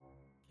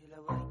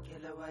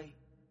Everybody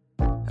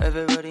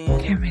in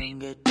the room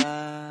get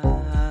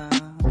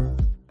down.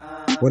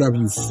 What up,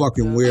 you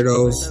fucking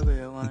weirdos?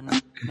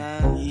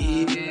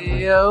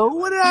 Yo,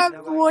 what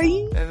up,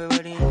 boy?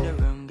 Everybody in the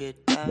room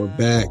get down. We're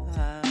back.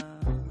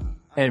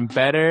 And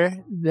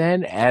better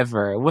than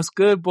ever. What's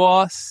good,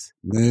 boss?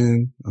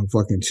 Man, I'm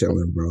fucking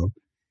chilling, bro.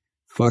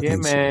 Fucking Yeah,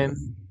 man.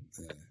 chilling.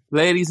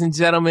 Ladies and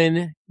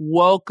gentlemen,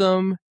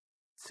 welcome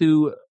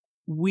to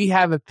We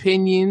Have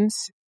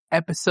Opinions,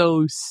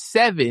 episode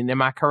 7.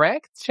 Am I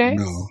correct,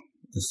 Chance? No,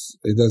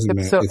 it doesn't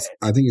matter. So,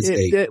 I think it's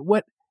 8.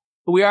 What?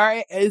 We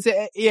are? Is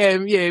it? Yeah,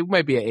 it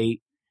might be an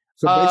 8.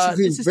 So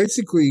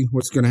basically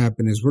what's going to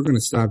happen is we're going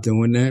to stop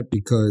doing that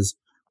because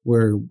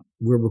we're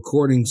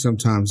recording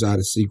sometimes out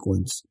of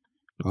sequence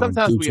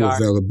Sometimes due we to are.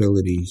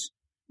 availabilities.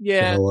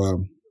 Yeah.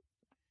 So,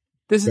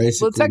 This is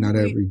basically not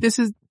technically, every-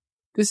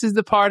 this is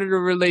the part of the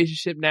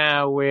relationship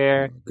now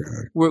where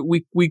God.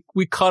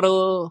 we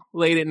cuddle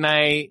late at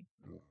night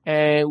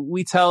and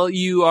we tell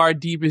you our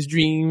deepest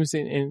dreams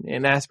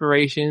and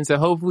aspirations, and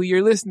hopefully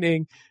you're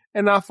listening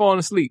and not falling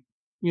asleep.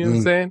 You know what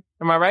I'm saying?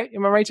 Am I right?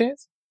 Am I right,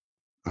 Chance?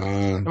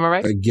 Am I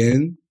right?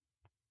 Again,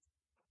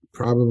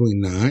 probably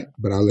not,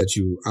 but I'll let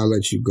you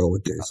go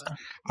with this.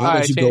 I'll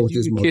let you go with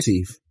this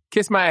motif.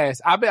 Kiss my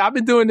ass. I've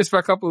been doing this for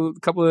a couple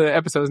of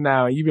episodes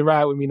now, and you've been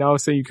riding with me, and all of a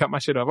sudden you cut my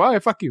shit off. All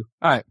right, fuck you.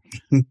 All right.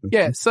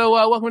 Yeah. So,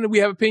 welcome to We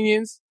Have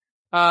Opinions.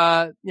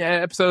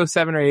 Episode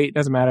 7 or 8,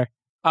 doesn't matter.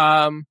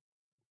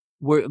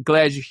 We're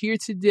glad you're here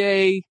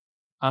today.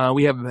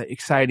 We have an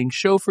exciting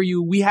show for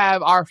you. We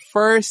have our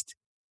first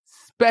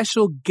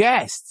special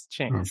guest,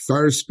 Chance. Our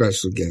first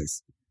special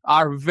guest.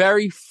 Our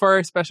very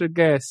first special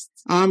guest.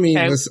 I mean,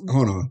 And-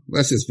 hold on.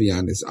 Let's just be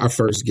honest. Our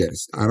first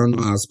guest. I don't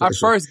know how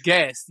special. Our first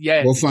guest.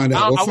 Yeah. We'll find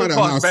out. I wouldn't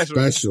call how it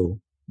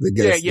special the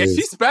guest Yeah, is.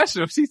 she's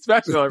special. She's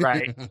special,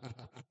 right?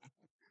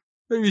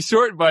 Maybe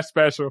short but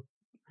special.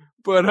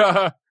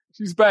 But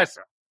she's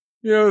special.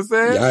 You know what I'm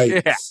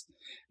saying? Yikes.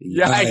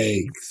 Yeah.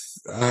 Yikes.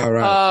 All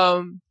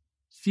right.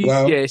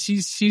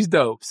 She's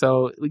dope.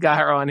 So we got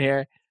her on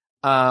here.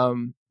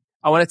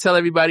 I want to tell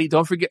everybody,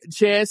 don't forget,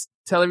 Chance,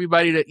 tell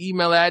everybody the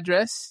email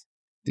address.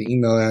 The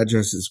email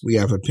address is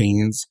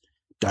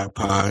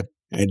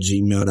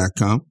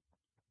wehaveopinions.pod@gmail.com.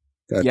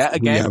 That's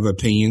again.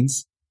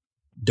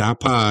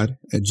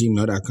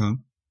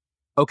 wehaveopinions.pod@gmail.com.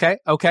 Okay.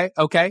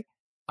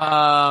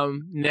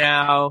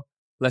 Now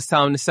let's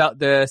tell them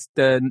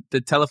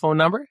the telephone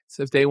number.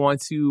 So if they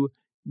want to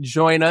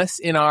join us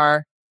in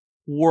our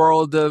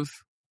world of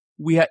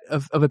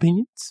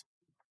opinions.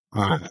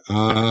 All right.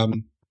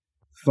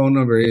 Phone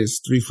number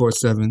is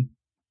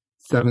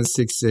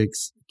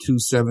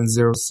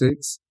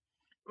 347-766-2706.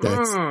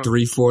 That's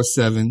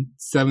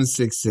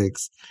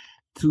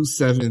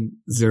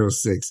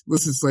 347-766-2706.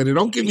 Listen, Slater,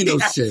 don't give me no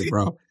shit,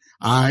 bro.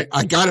 I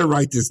got it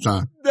right this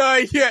time. No,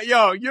 yeah,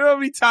 yo, you know how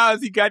many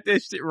times he got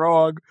that shit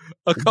wrong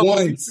a couple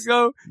weeks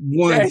ago?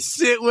 That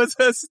shit was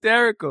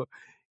hysterical.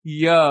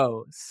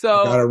 Yo,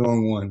 so I got it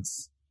wrong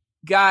once.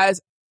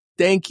 Guys,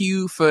 thank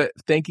you for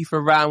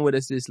riding with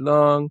us this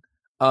long.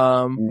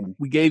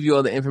 We gave you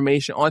all the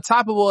information. On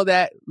top of all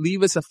that,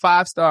 leave us a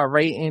 5-star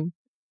rating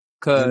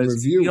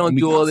because we don't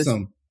do all this.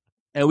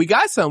 And we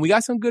got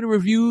some good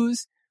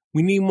reviews.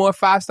 We need more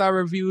 5-star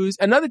reviews.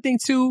 Another thing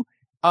too,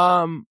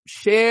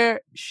 share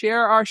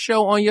our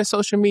show on your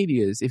social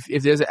medias.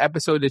 If there's an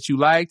episode that you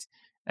liked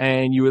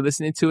and you were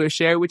listening to it,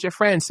 share it with your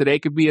friends so they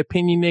could be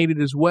opinionated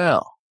as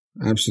well.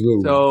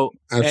 Absolutely. So,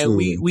 and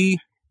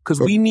because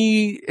we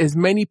need as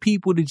many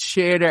people to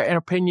share their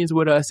opinions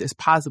with us as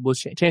possible.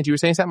 Chance, you were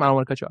saying something? I don't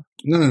want to cut you off.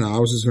 No. I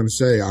was just going to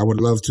say, I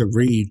would love to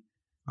read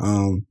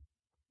some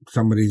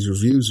of these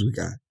reviews we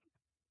got.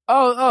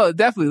 Oh,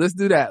 definitely. Let's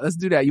do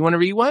that. You want to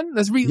read one?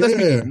 Let's read one.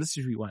 Let's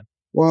just read one.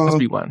 Well, let's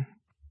read one.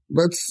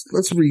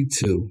 Let's read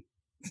 2.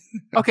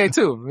 Okay,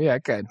 2. Yeah,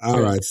 good.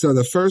 All right. So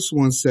the first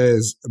one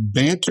says,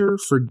 banter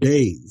for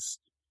days.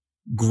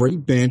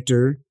 Great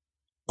banter,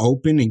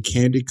 open and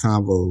candid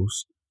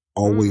convos.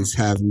 Always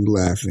have me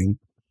laughing.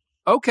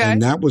 Okay.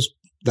 And that was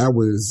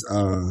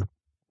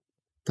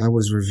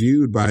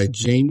reviewed by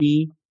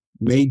Jamie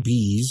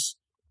Maybees.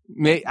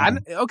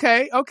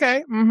 Okay.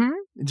 Mm-hmm.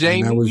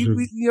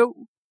 Jamie,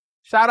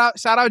 shout out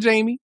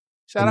Jamie.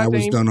 That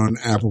was done on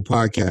Apple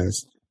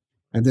Podcast.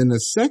 And then the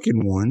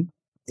second one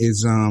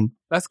is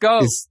let's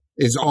go.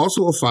 It's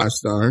also a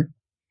 5-star,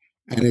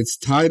 and it's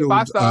titled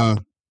 5-star.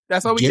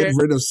 That's what we Get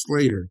Rid of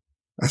Slater.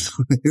 That's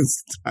what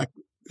it's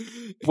titled.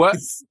 What?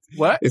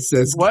 It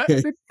says what?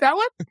 That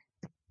one?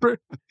 Wait.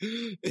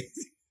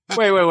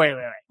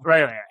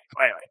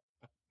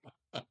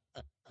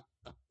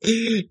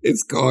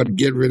 It's called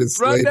Get Rid of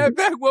Slater. Run that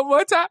back one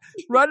more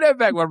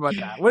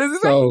time. What is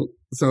it?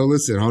 So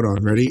listen, hold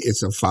on. Ready?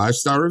 It's a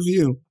 5-star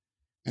review.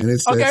 And it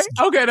says,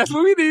 okay, that's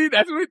what we need.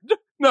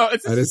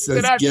 It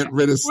says Get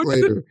Rid of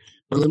Slater.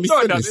 But let me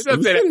finish. Let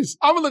me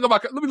look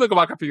at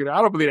my computer.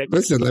 I don't believe that.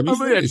 Listen, let me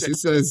finish. It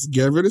says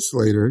Get Rid of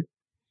Slater.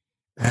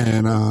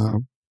 And, ...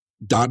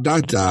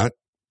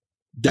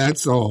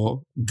 That's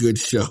all. Good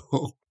show.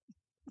 All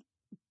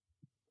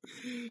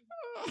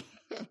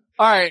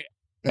right.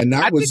 And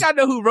I think I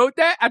know who wrote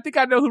that.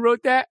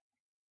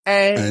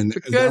 And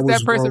because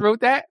that person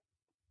wrote that,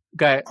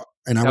 okay.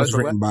 And that was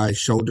written by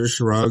shoulder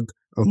shrug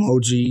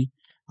emoji,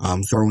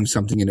 throwing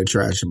something in the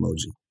trash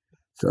emoji.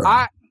 So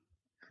I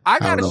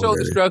got a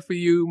shoulder shrug for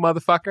you,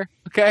 motherfucker.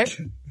 Okay.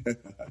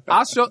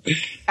 I'll show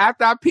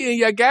after I pee in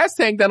your gas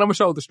tank, then I'm a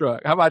shoulder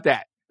shrug. How about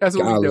that? That's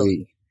what we're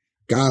doing.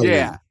 Golly.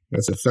 Yeah.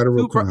 That's a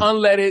federal super crime.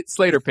 Unleaded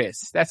Slater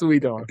piss. That's what we're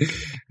doing.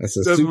 That's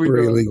a super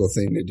illegal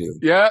thing to do.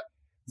 Yep.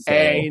 So.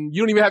 And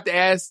you don't even have to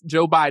ask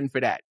Joe Biden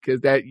for that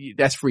because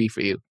that's free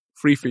for you.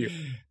 Free for you.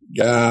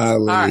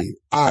 Golly.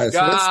 All right.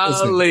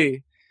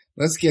 Golly.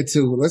 Let's get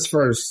into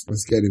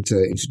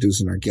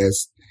introducing our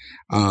guest.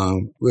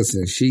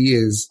 Listen, she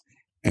is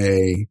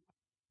a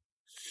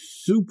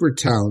super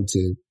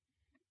talented,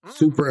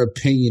 super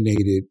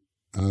opinionated,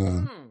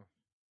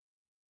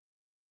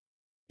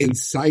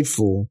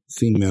 insightful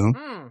female.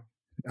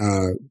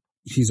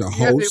 She's a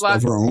host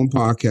of her own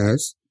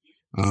podcast.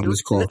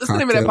 It's called What's the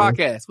name of that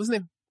podcast? What's the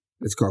name?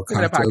 It's called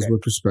Cocktails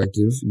with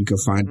Perspective. You can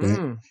find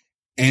that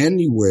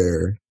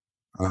anywhere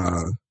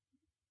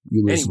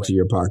you listen to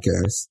your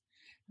podcast.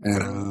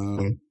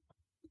 And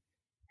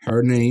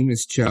her name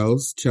is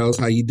Chels. Chels,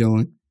 how you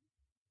doing?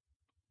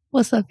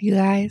 What's up, you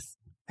guys?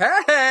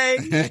 Hey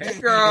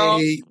girl.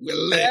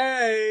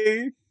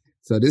 Hey.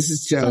 So this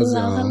is Chels.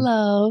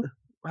 Hello.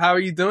 How are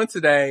you doing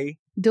today?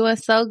 Doing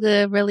so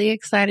good. Really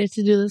excited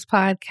to do this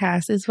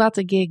podcast. It's about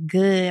to get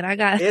good.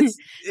 It's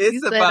you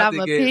said I'm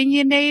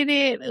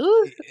opinionated.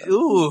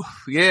 Ooh,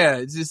 yeah.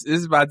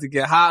 It's about to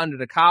get hot under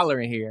the collar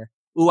in here.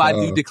 Ooh, I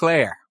do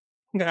declare.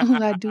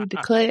 I do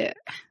declare.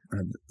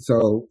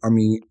 So, I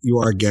mean, you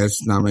are a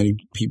guest. Not many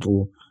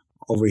people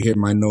over here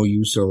might know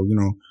you. So,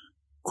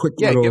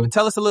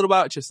 tell us a little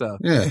about yourself.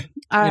 Yeah.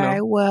 All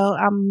right. Well,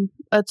 I'm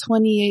a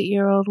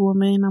 28-year-old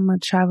woman. I'm a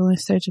traveling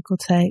surgical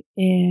tech,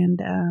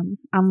 and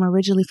I'm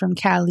originally from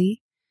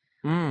Cali.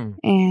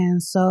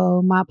 And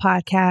so my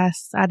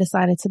podcast I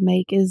decided to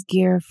make is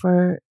geared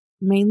for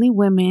mainly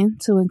women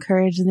to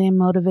encourage them,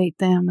 motivate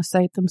them,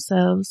 assert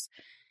themselves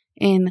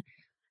in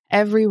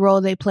every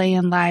role they play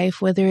in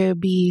life, whether it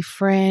be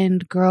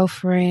friend,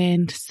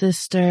 girlfriend,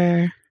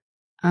 sister.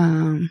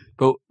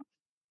 But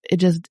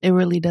it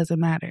really doesn't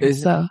matter.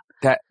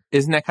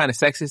 Isn't that kind of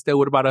sexist though?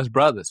 What about us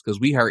brothers? Because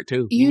we hurt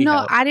too.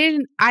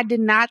 I did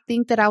not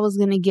think that I was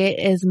going to get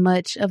as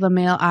much of a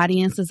male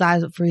audience as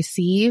I've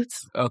received.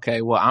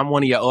 Okay. Well, I'm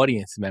one of your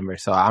audience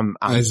members, so I'm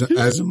as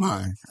am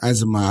I. I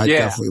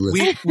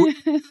definitely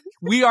listen.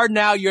 We are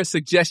now your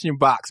suggestion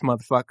box,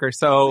 motherfucker.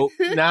 So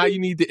now you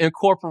need to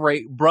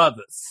incorporate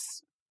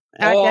brothers.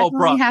 I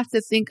definitely have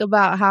to think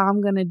about how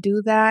I'm going to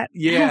do that.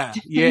 Yeah.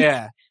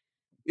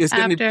 It's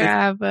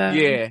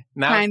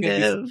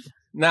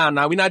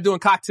Now we're not doing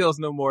cocktails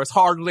no more. It's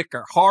hard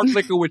liquor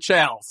with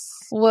Chels.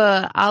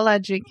 Well, all I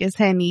drink is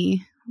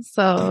Henny,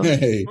 so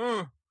hey,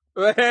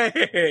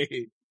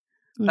 that's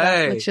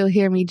what you'll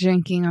hear me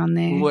drinking on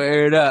there.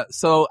 Word up.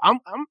 So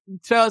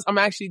Chels, I'm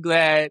actually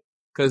glad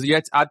because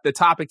the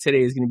topic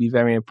today is going to be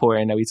very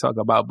important that we talk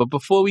about. But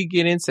before we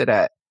get into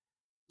that,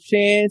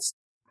 Chance,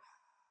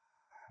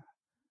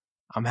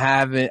 I'm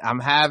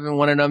having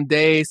one of them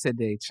days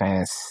today,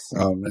 Chance.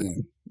 Oh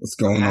man. What's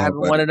going on,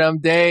 having one of them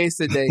days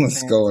today.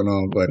 What's going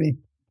on, buddy?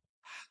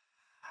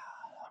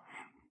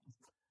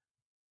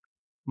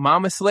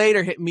 Mama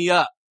Slater hit me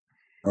up.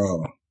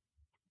 Oh.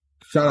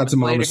 Shout out to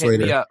Mama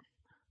Slater. Shout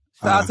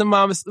out to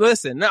Mama.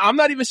 Listen, no, I'm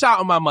not even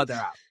shouting my mother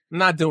out. I'm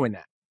not doing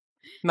that.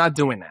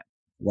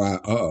 Wow.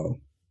 Uh-oh.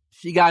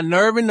 She got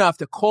nerve enough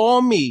to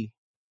call me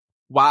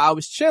while I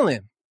was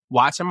chilling,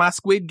 watching my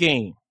Squid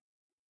Game.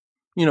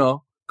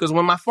 Because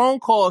when my phone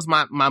calls,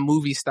 my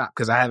movie stopped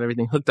because I have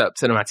everything hooked up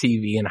to my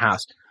TV in the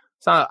house.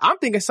 So I'm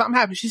thinking something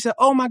happened. She said,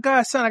 "Oh my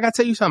God, son, I got to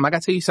tell you something.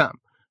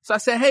 So I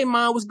said, "Hey,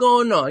 Mom, what's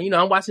going on?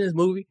 I'm watching this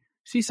movie."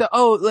 She said,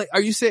 "Oh,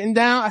 are you sitting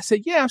down?" I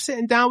said, "Yeah, I'm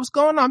sitting down. What's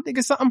going on?" I'm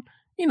thinking something,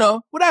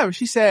 whatever.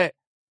 She said,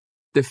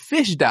 "The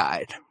fish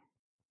died.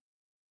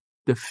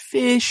 The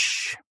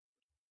fish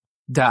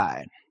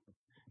died."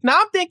 Now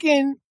I'm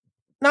thinking,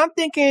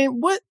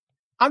 what?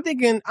 I'm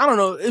thinking, I don't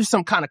know, it was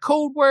some kind of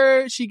code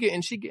word. She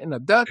getting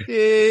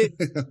abducted.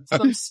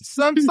 some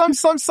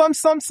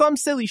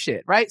silly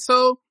shit, right?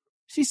 So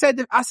she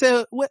said, I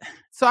said, what?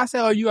 So I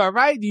said, "Are you all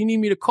right? Do you need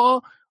me to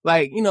call?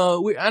 I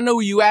know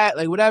where you at,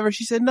 whatever."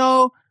 She said,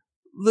 "No,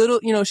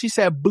 she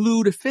said,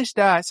 Blue, the fish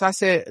died." So I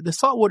said, "The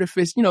saltwater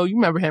fish, you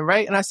remember him,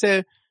 right?" And I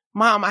said,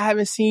 "Mom, I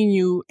haven't seen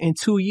you in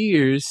 2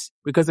 years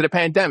because of the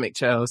pandemic,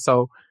 child.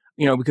 So,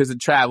 because of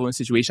travel and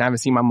situation, I haven't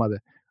seen my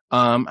mother."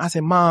 I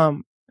said,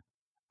 "Mom,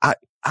 I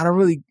don't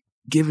really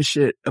give a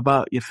shit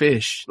about your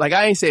fish."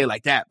 I ain't say it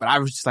like that, but I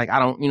was just like, I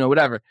don't,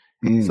 whatever.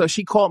 So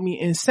she called me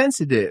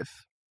insensitive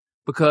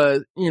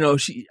because,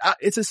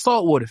 it's a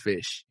saltwater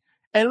fish.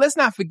 And let's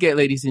not forget,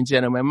 ladies and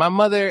gentlemen, my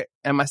mother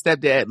and my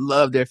stepdad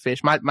love their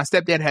fish. My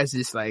stepdad has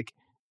this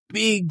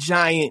big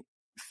giant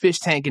fish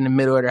tank in the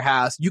middle of their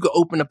house. You could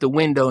open up the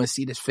window and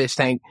see this fish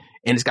tank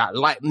and it's got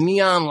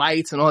neon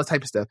lights and all that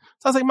type of stuff.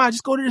 So I was like, "Ma,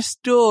 just go to the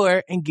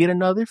store and get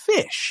another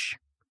fish."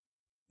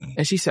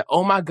 And she said,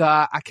 "Oh my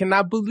God, I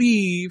cannot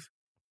believe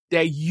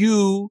that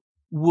you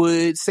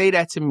would say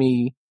that to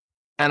me.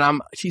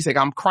 And she's like,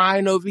 I'm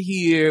crying over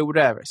here,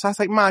 whatever. So I was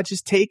like, Ma,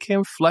 just take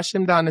him, flush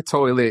him down the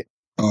toilet.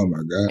 Oh my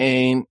God.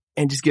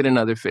 And just get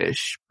another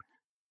fish.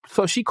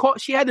 So she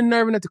had the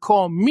nerve enough to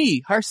call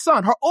me, her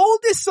son, her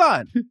oldest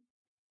son,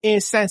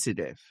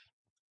 insensitive.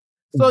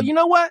 So you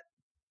know what?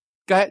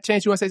 Go ahead,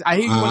 Chance, you want to say? I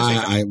hear you want to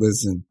say something.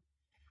 Listen.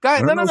 Go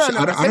ahead. No. Say what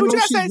you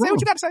got to say. Say what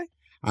you got to say.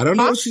 I don't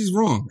know if she's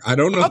wrong. I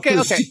don't know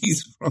if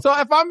she's wrong. So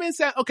if I'm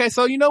okay,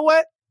 so you know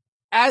what?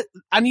 I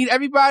need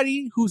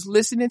everybody who's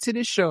listening to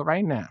this show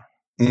right now.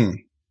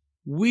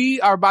 We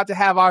are about to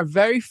have our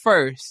very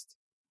first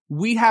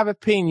We Have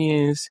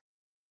Opinions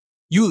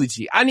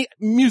eulogy. I need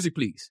music,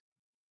 please.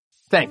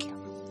 Thank you.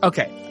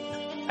 Okay.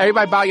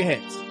 Everybody bow your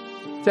heads.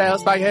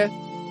 Tails, bow your head.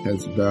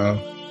 Heads bow.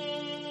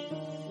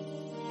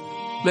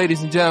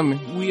 Ladies and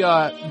gentlemen, we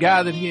are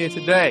gathered here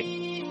today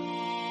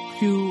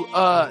to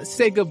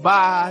say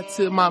goodbye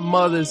to my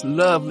mother's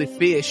lovely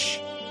fish.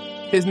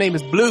 His name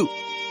is Blue.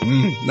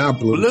 Not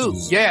Blue. Blue,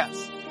 Jesus.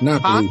 yes.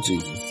 Not Blue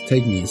Jesus.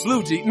 Take me.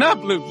 Not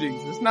Blue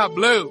Jesus. Not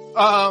Blue.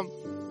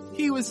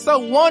 He was so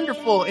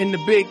wonderful in the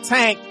big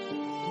tank,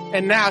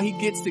 and now he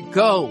gets to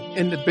go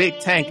in the big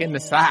tank in the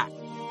side.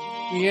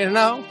 You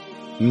know?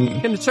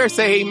 Can the church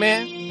say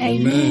amen?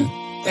 Amen.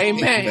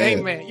 Amen.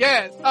 Amen.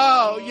 Yes.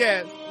 Oh,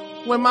 yes.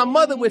 When my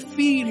mother would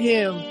feed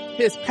him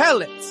his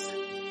pellets,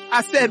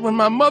 I said when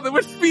my mother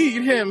would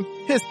feed him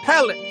his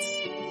pellets,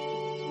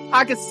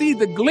 I could see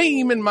the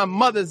gleam in my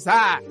mother's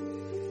eye.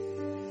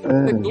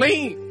 The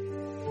gleam.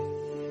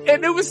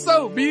 And it was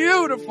so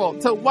beautiful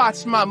to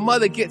watch my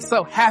mother get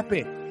so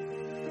happy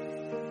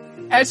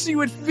as she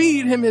would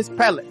feed him his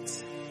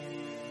pellets.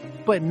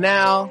 But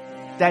now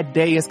that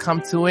day has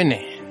come to an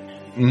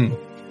end.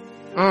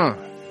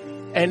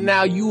 And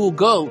now you will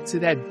go to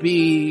that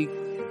big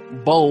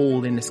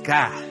bowl in the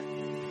sky.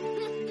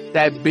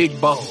 That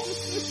big bowl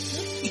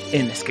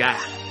in the sky.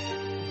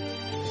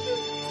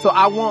 So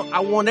I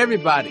want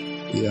everybody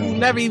who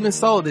never even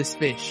saw this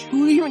fish,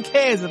 who even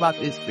cares about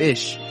this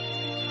fish,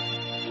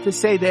 to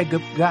say their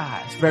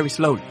goodbyes very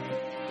slowly.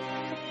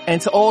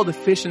 And to all the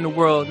fish in the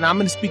world, now I'm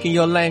going to speak in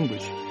your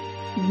language.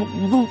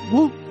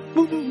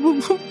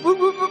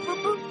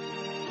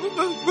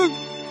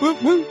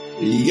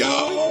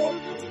 Yo!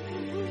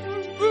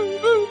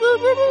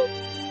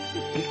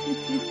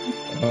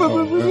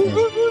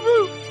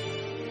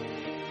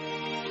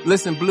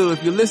 Listen, Blue,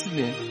 if you're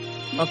listening,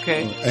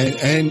 okay.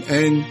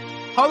 And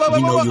hold on,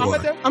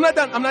 I'm not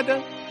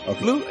done. Okay.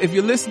 Blue, if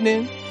you're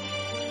listening,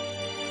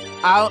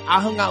 I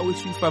hung out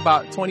with you for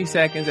about 20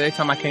 seconds every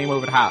time I came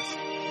over the house.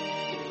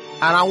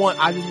 And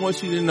I just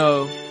want you to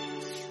know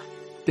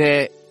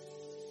that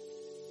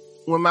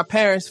when my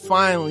parents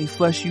finally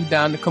flush you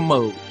down the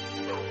commode,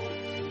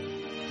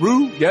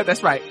 Rue, yeah,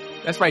 that's right,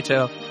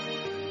 Chell.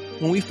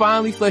 When we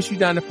finally flush you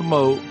down the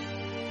commode,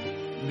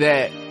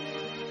 that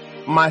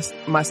my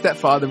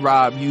stepfather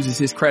Rob uses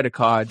his credit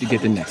card to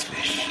get the next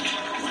fish.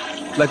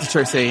 Let the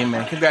church say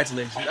amen.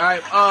 Congratulations. All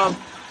right,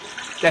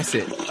 that's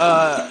it.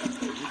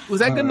 Was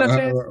that good enough,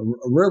 Chance?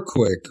 Real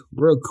quick.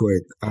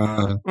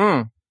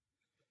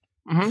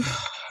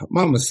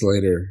 Mama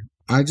Slater,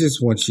 I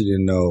just want you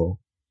to know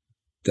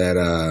that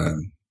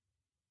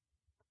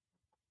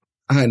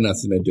I had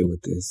nothing to do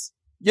with this.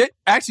 Yeah,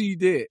 actually you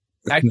did.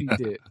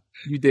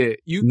 You did.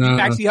 You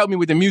actually helped me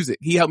with the music.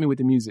 He helped me with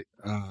the music.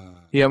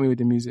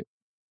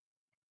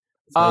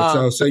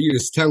 So you're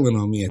just telling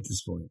on me at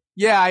this point.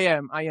 Yeah, I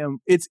am.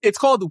 It's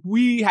called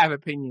We Have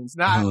Opinions,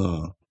 not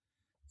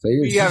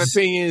We Have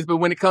Opinions, but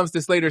when it comes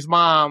to Slater's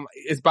mom,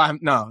 it's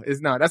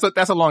not.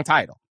 That's a long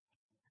title.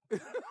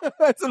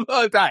 That's a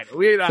long title.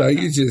 So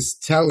you're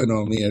just telling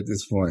on me at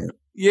this point.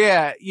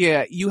 Yeah.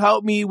 You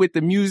helped me with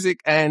the music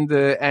and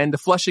the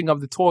flushing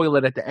of the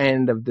toilet at the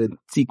end of the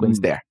sequence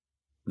there.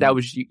 That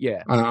was you.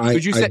 Yeah.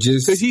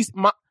 Because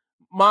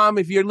Mom,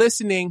 if you're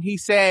listening, he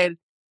said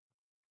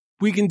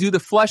we can do the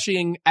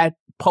flushing at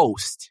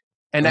post,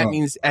 and that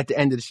means at the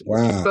end of the show.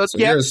 Wow. So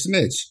you're a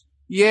snitch.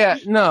 Yeah.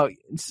 No.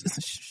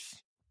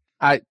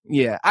 I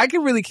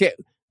can really care.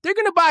 They're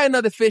going to buy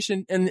another fish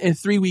in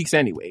 3 weeks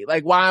anyway.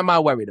 Like, why am I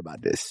worried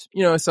about this?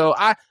 You know, so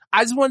I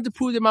just wanted to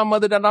prove to my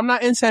mother that I'm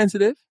not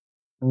insensitive.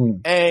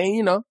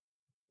 And,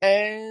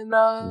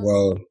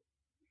 well,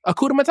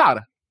 Hakuna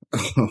Matata.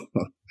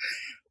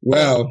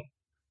 Well,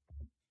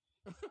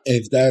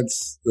 if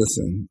that's,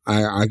 listen,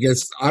 I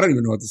guess, I don't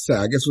even know what to say.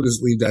 I guess we'll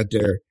just leave that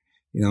there.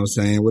 You know what I'm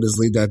saying? We'll just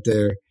leave that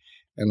there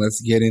and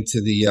let's get into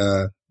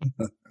the,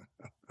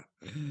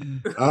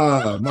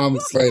 Mama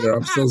Slater,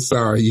 I'm so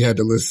sorry you had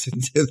to listen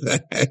to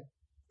that.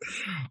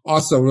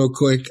 Also, real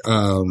quick,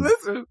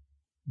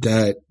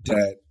 that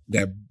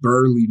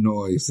burly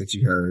noise that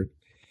you heard,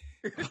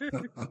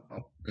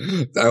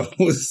 that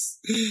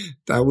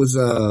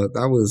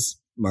was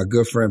my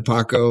good friend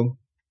Paco,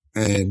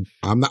 and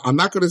I'm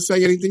not going to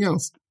say anything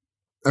else.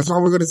 That's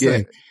all we're going to say.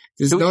 Yeah.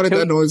 Just know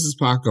that noise is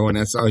Paco, and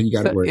that's all you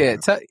got to worry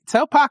about. Yeah,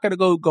 tell Paco to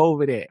go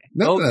over there.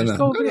 No.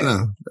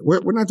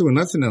 We're not doing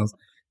nothing else.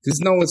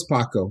 Just know it's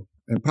Paco,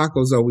 and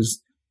Paco's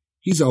always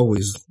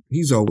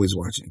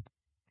watching.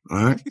 All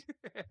right.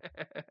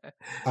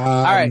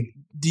 All right.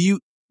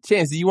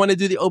 Chance, do you want to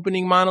do the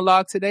opening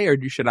monologue today, or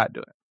should I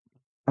do it?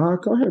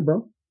 Go ahead,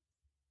 bro.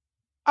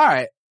 All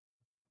right.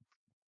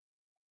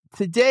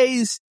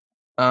 Today's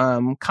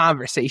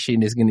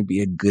conversation is going to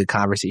be a good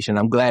conversation.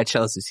 I'm glad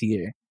Chelsea's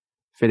here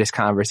for this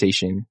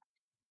conversation.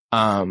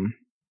 I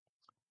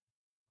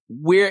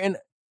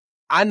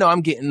know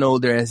I'm getting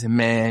older as a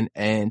man,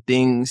 and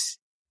things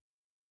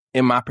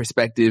in my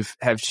perspective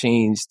have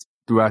changed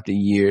throughout the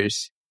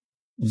years.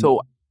 Mm.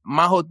 So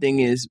my whole thing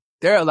is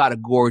there are a lot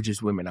of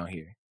gorgeous women out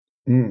here.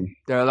 Mm.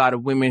 There are a lot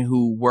of women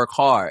who work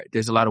hard.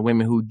 There's a lot of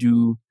women who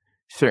do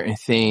certain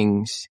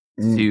things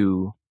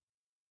to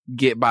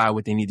get by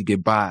what they need to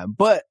get by.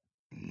 But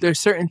there's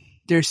certain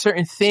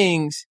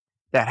things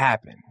that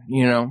happen,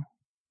 you know?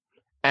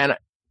 And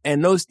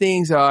those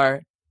things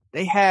are,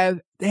 they have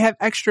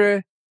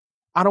extra,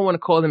 I don't want to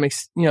call them,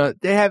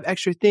 they have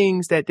extra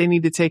things that they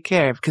need to take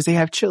care of because they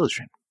have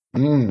children.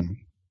 Mm.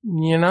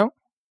 You know?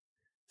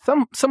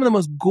 Some of the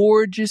most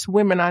gorgeous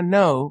women I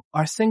know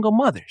are single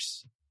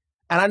mothers.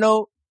 And I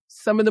know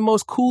some of the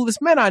most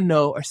coolest men I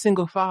know are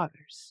single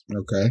fathers.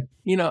 Okay.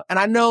 You know, and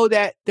I know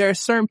that there are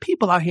certain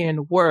people out here in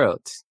the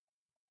world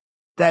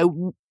that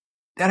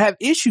have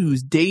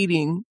issues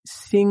dating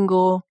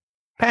single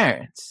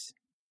parents.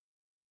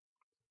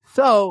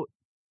 So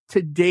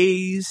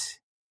today's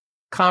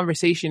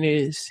conversation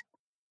is,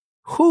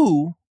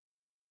 who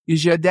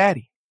is your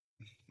daddy?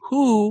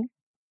 Who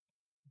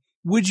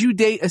would you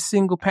date a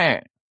single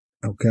parent?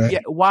 Okay. Yeah,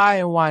 why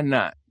and why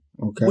not?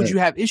 Okay. Would you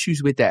have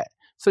issues with that?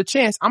 So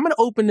Chance, I'm going to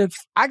open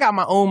I got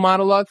my own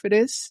monologue for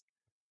this.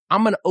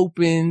 I'm going to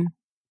open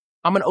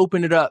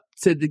it up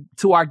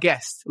to our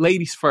guests.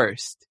 Ladies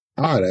first.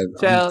 I'm okay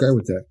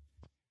with that.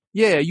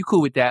 Yeah, you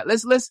cool with that.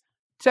 Let's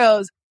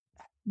Charles,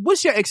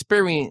 what's your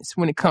experience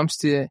when it comes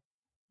to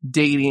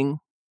dating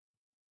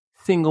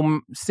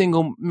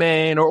single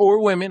men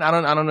or women? I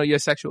don't know your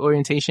sexual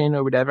orientation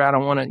or whatever. I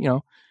don't want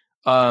to,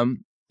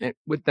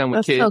 with them with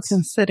That's kids. That's so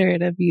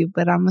considerate of you,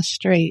 but I'm a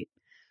straight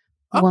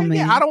woman.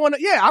 Yeah, I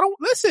don't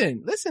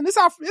listen.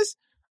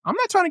 I'm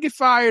not trying to get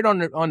fired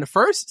on the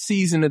first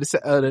season of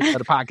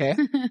the podcast.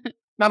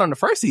 Not on the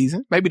first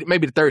season. Maybe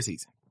the third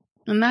season.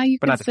 Now you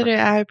consider it.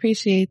 I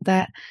appreciate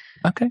that.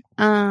 Okay.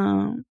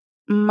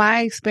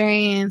 My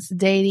experience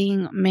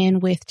dating men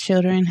with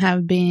children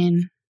have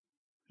been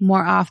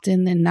more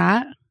often than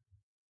not.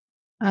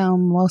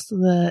 Most of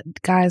the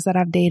guys that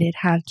I've dated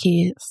have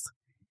kids.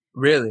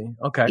 Really?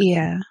 Okay.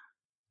 Yeah.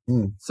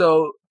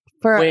 So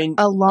for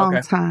a long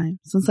time,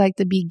 since like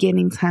the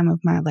beginning time of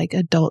my like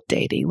adult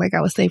dating, like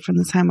I would say from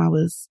the time I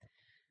was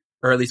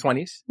early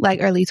 20s,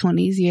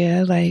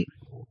 yeah, like.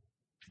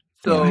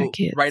 So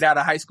right out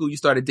of high school, you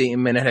started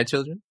dating men that had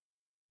children?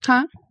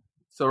 Huh?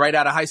 So right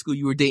out of high school,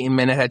 you were dating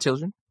men that had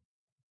children?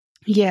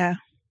 Yeah.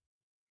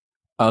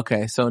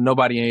 Okay, so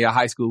nobody in your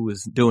high school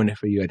was doing it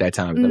for you at that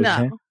time?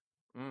 No.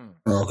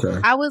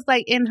 Okay. I was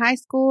like in high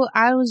school,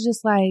 I was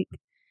just like,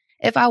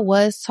 if I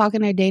was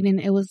talking or dating,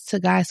 it was to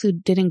guys who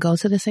didn't go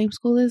to the same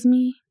school as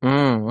me.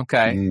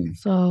 Okay.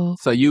 So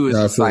you was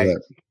just like,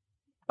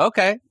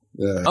 okay.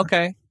 Yeah.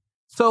 Okay.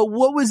 So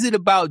what was it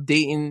about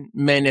dating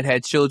men that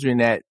had children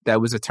that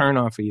was a turn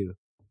on for you?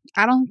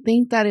 I don't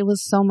think that it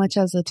was so much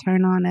as a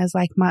turn on as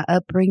like my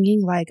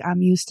upbringing. Like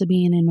I'm used to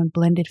being in a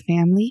blended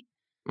family.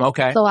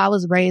 Okay. So I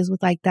was raised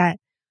with like that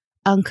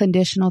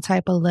unconditional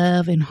type of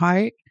love and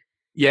heart.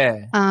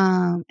 Yeah.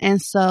 And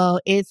so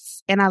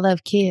and I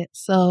love kids.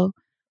 So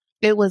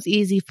it was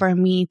easy for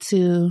me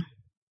to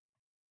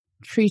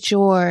treat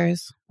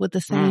yours with the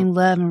same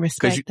love and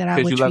respect that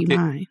I would treat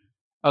mine.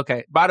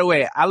 Okay. By the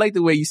way, I like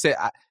the way you said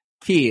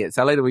kids.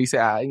 I like the way you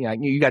said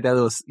you got that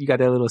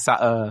little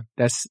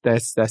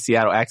that's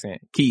Seattle accent.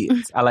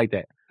 Kids. I like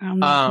that. I'm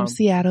not from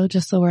Seattle,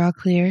 just so we're all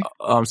clear.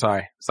 Oh, I'm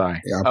sorry. Yeah,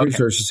 I'm pretty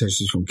sure she said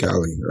she's from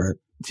Cali, right?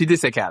 She did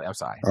say Cali. I'm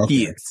sorry.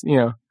 Okay. Kids.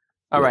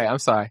 All right. I'm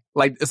sorry.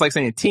 Like it's like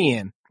saying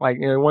 10. Like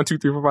 1, 2,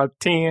 3, 4, 5,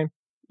 10.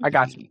 I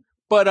got you.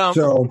 But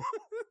So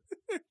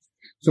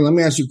let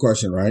me ask you a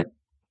question, right?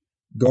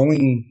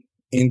 Going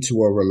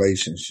into a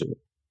relationship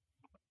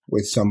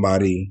with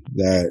somebody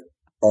that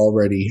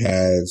already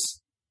has,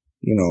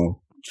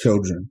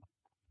 children,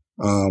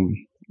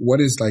 what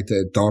is like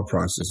the thought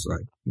process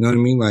like? You know what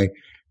I mean? Like,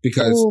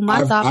 because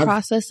my thought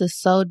process is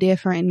so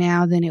different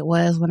now than it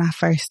was when I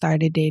first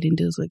started dating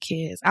dudes with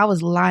kids. I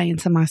was lying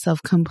to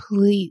myself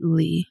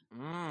completely.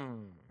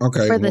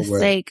 Okay. For the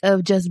sake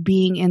of just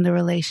being in the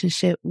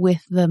relationship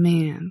with the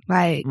man.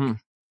 Like,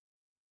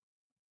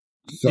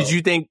 so, did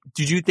you think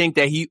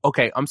that he,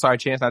 okay, I'm sorry,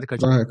 Chance, not to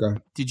cut you off. Go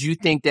ahead. Did you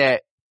think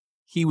that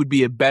he would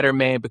be a better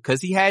man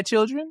because he had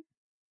children?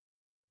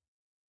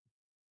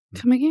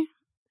 Come again?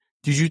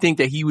 Did you think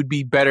that he would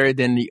be better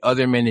than the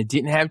other men that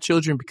didn't have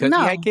children because he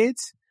had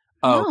kids?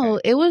 Oh, no,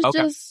 okay. It was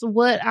just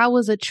what I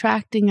was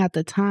attracting at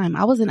the time.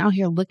 I wasn't out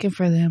here looking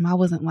for them. I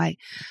wasn't like,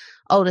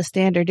 oh, the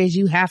standard is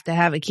you have to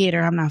have a kid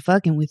or I'm not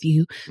fucking with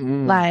you.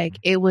 Like,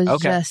 it was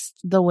just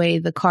the way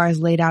the cards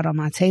laid out on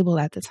my table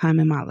at the time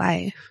in my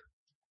life.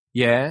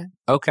 Yeah.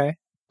 Okay.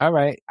 All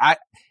right.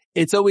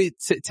 it's always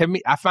to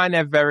me. I find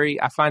that very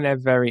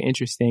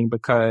interesting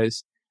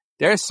because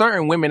there are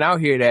certain women out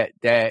here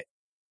that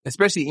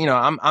especially, you know,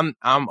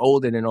 I'm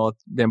older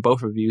than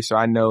both of you, so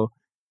I know,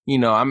 you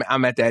know,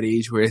 I'm at that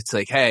age where it's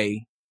like,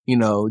 hey, you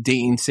know,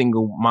 dating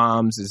single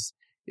moms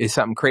is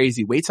something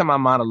crazy. Wait till my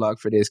monologue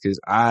for this, because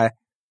I'm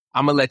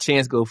gonna let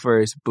Chance go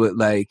first, but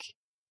like,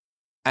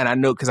 and I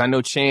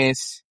know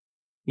Chance,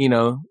 you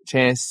know,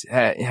 Chance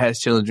has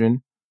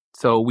children,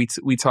 so we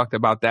talked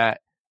about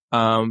that.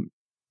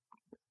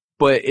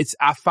 But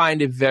I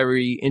find it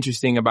very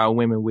interesting about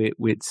women with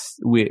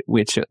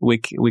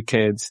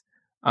kids.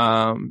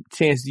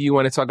 Chance, do you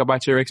want to talk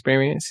about your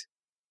experience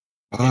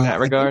in that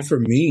regard? I think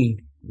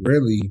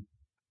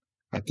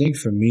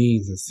for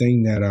me, the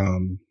thing that,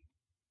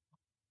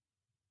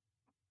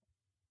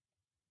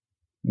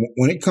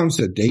 when it comes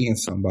to dating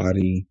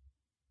somebody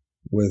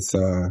with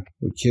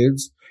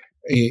kids,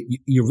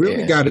 you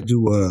really got to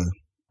do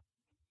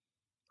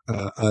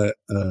a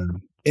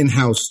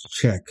in-house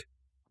check.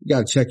 You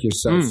got to check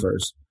yourself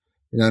first.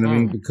 You know what I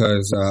mean?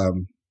 Because,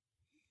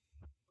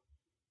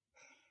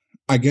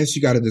 I guess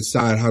you got to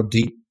decide how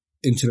deep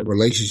into the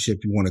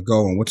relationship you want to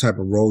go and what type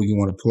of role you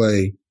want to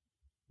play,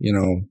 you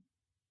know,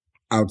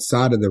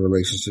 outside of the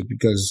relationship,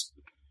 because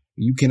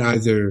you can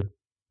either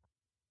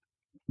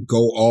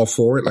go all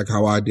for it, like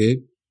how I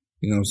did,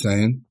 you know what I'm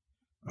saying?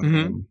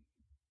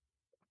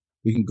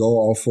 You can go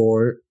all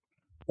for it,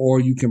 or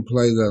you can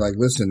play the, like,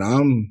 listen,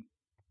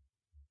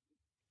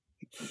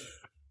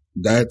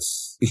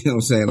 that's, you know what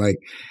I'm saying? Like,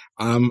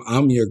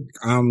 I'm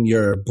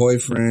your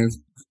boyfriend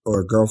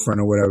or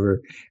girlfriend or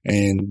whatever,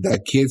 and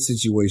that kid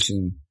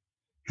situation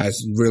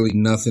has really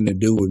nothing to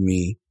do with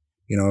me,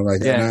 you know,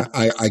 like, and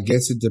I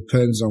guess it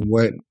depends on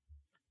what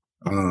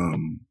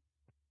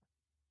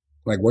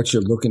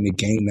you're looking to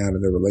gain out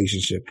of the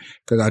relationship.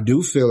 Cause I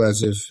do feel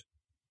as if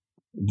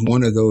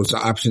one of those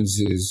options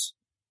is,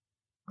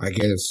 I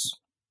guess,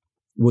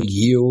 would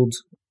yield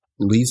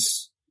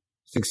least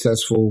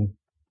successful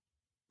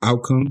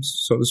outcomes,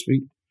 so to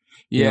speak.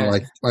 Yeah. You know,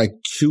 like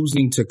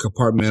choosing to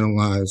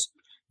compartmentalize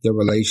the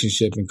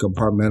relationship and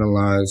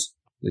compartmentalize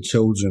the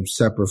children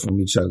separate from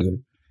each other,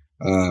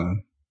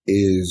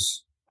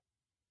 is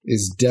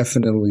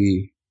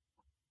definitely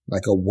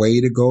like a way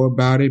to go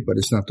about it, but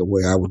it's not the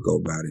way I would go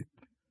about it.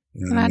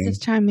 You know Can I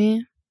just chime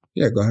in?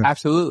 Yeah, go ahead.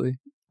 Absolutely.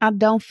 I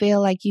don't feel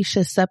like you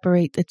should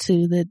separate the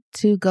two. The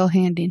two go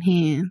hand in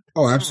hand.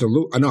 Oh,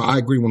 absolutely. No, I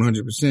agree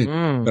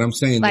 100%. But I'm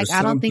saying, like,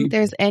 I don't think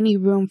there's any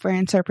room for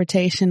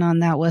interpretation on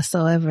that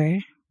whatsoever.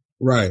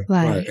 Right,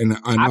 right. And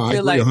I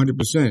agree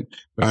 100%.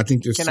 But I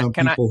think there's some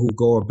people who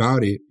go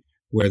about it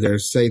where they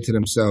say to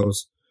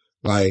themselves,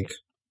 like,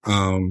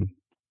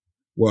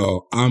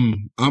 well,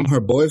 I'm her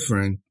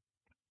boyfriend.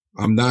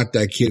 I'm not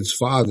that kid's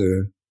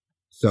father.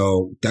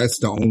 So that's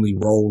the only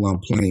role I'm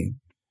playing.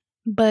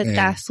 But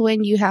that's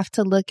when you have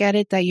to look at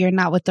it that you're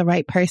not with the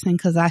right person,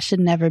 because that should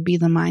never be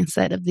the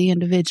mindset of the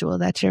individual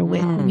that you're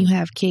with when you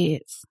have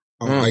kids.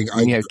 I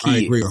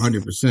agree 100%.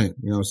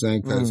 You know what I'm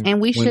saying? And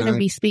we shouldn't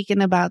be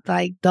speaking about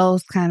like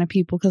those kind of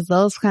people, because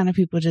those kind of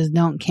people just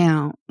don't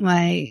count.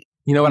 Like,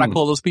 you know what I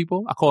call those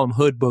people? I call them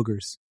hood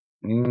boogers.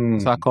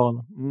 So I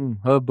call them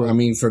hood boogers. I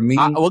mean, for me,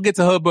 we'll get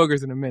to hood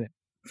boogers in a minute.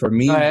 For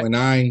me, when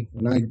I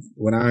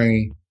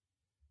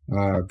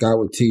got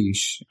with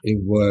Tish, it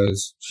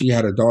was, she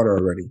had a daughter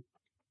already.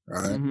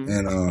 Right.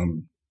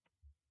 And,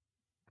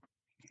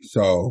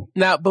 so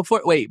now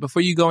before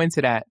you go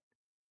into that,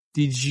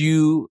 did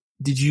you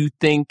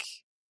think,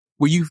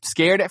 were you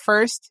scared at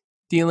first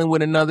dealing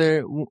with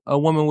a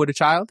woman with a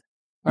child?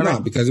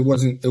 No, because it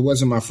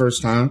wasn't my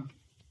first time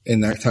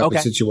in that type of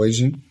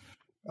situation.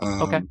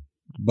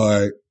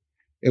 But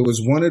it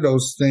was one of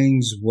those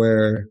things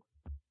where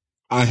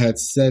I had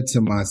said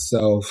to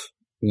myself,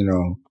 you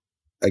know,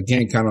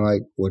 again, kind of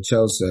like what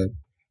Chelsea said,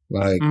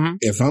 like,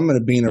 if I'm going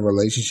to be in a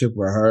relationship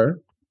with her,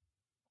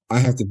 I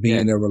have to be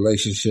in a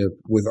relationship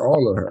with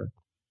all of her.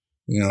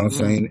 You know what I'm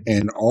saying?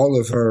 And all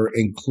of her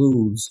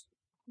includes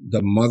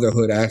the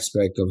motherhood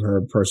aspect of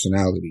her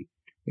personality.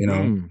 You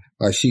know,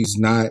 like, she's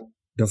not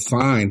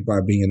defined by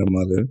being a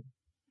mother,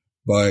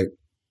 but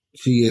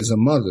she is a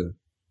mother.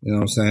 You know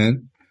what I'm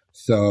saying?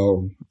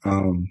 So,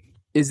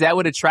 is that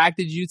what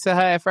attracted you to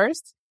her at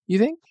first, you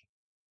think?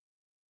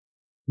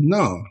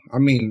 No, I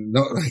mean,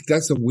 no, like,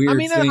 that's a weird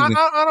thing.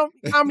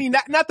 I mean,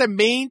 not the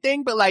main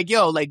thing, but like,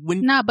 yo, like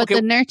when. No, but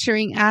the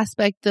nurturing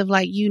aspect of,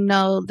 like, you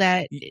know,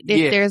 that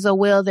if there's a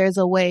will, there's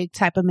a way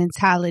type of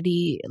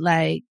mentality,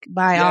 like,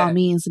 by all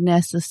means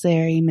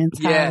necessary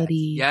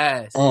mentality.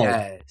 Yes.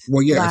 Well,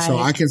 yeah. Like, so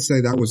I can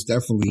say that was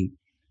definitely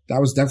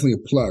a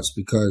plus,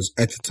 because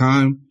at the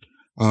time,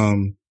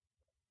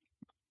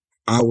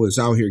 I was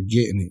out here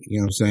getting it, you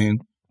know what I'm saying?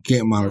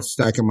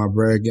 Stacking my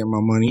bread, getting my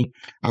money.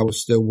 I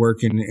was still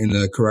working in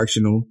the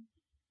correctional,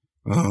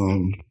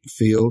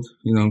 field,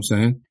 you know what I'm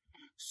saying?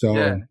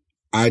 So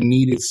I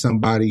needed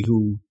somebody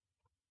who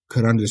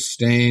could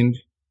understand,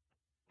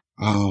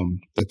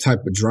 the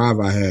type of drive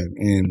I had.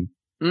 And,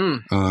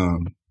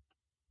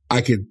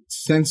 I could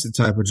sense the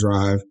type of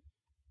drive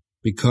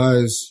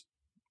because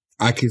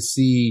I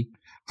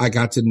I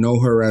got to know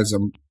her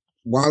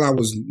while I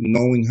was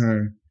knowing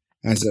her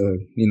as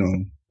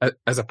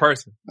as a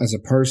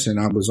person,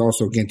 I was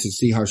also getting to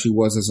see how she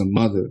was as a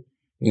mother,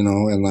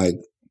 and like,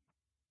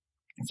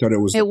 so there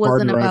was. It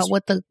wasn't about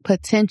what the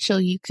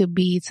potential you could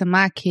be to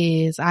my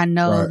kids. I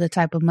know the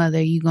type of mother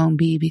you're going to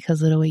be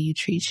because of the way you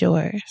treat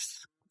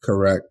yours.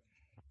 Correct.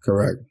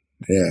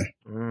 Yeah.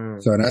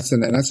 So that's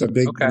a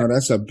big,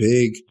 that's a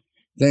big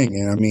thing.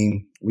 And I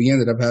mean, we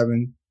ended up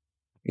having,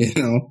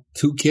 2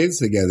 kids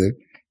together.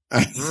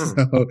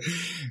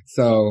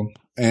 So,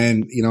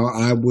 and,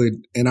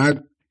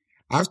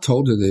 I've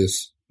told her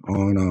this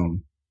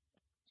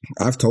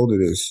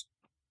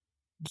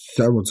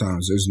several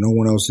times. There's no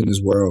one else in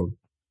this world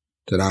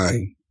that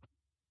I,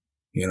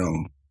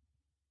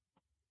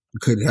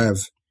 could have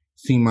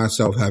seen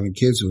myself having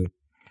kids with,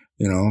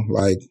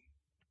 like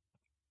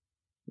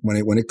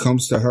when it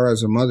comes to her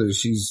as a mother,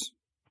 she's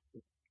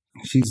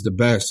the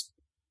best,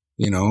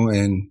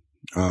 and,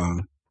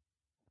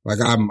 like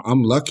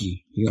I'm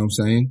lucky, you know what I'm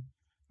saying?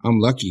 I'm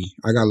lucky.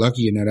 I got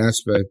lucky in that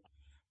aspect.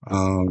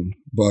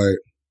 But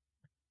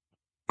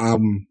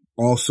I'm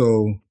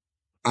also,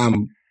 I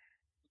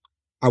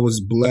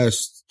was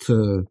blessed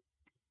to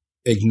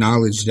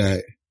acknowledge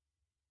that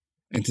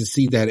and to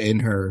see that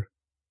in her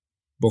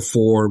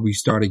before we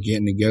started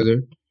getting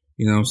together,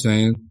 you know what I'm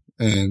saying?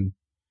 And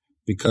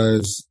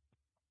because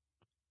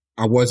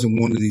I wasn't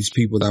one of these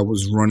people that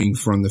was running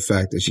from the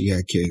fact that she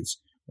had kids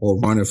or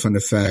running from the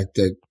fact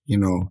that,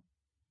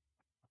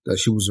 that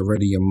she was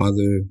already a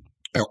mother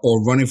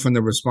or running from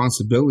the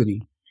responsibility.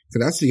 Cause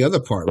that's the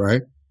other part,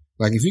 right?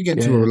 Like if you get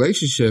into a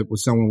relationship with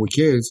someone with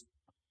kids,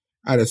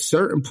 at a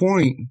certain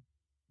point,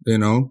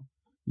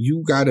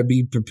 you gotta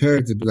be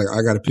prepared to be like,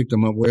 I gotta pick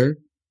them up where?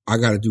 I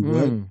gotta do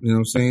what? You know what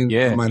I'm saying?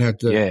 Yeah. I might have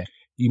to,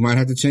 you might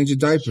have to change a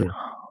diaper.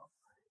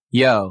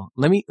 Yo,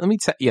 let me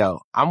tell,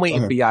 I'm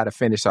waiting for y'all to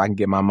finish so I can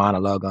get my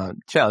monologue on.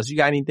 Chels, you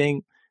got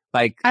anything?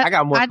 Like, I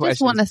got more questions. I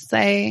just want to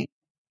say,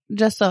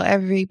 just so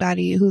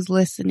everybody who's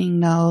listening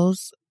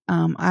knows,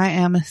 I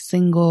am a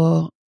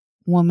single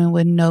woman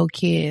with no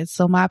kids.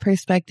 So my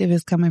perspective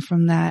is coming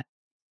from that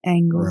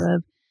angle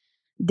of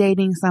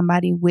dating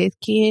somebody with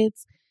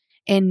kids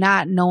and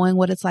not knowing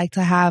what it's like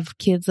to have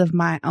kids of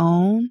my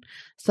own.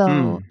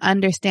 So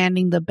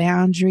understanding the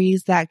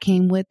boundaries that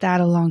came with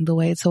that along the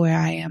way to where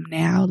I am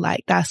now,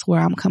 like that's where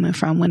I'm coming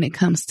from when it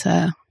comes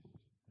to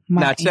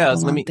my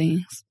Chels,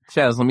 things.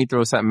 Chels, let me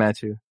throw something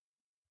at you.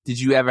 Did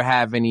you ever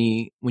have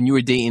any, when you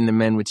were dating the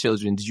men with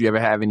children, did you ever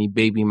have any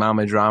baby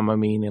mama drama?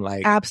 Meaning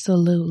like,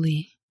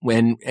 absolutely.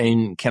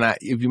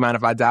 If you mind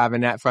if I dive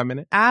in that for a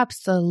minute?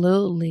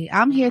 Absolutely.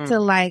 I'm here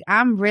to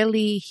I'm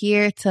really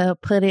here to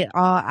put it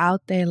all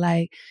out there.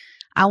 Like,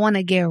 I want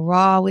to get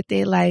raw with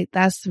it. Like,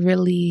 that's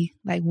really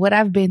like what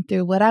I've been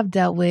through, what I've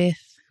dealt with,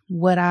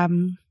 what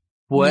I'm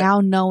now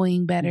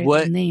knowing better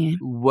than then.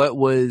 What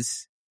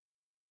was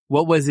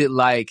it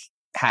like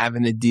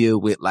having to deal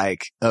with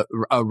like a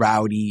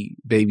rowdy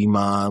baby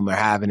mom or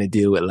having to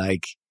deal with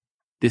like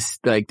this,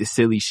 like the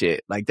silly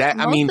shit like that?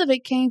 Most of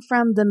it came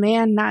from the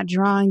man not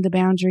drawing the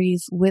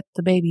boundaries with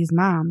the baby's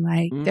mom.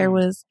 Like there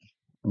was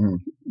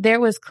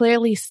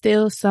clearly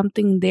still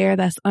something there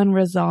that's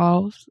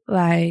unresolved.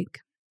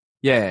 Like,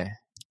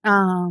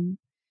 I'm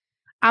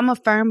a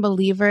firm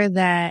believer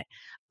that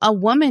a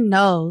woman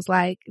knows,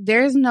 like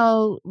there's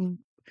no, you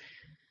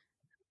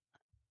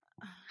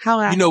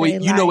know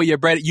where your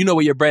bread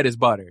is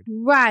buttered.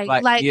 Right.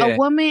 Like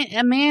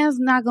a man's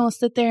not going to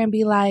sit there and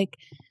be like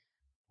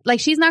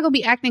she's not going to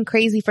be acting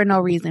crazy for no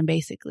reason,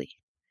 basically.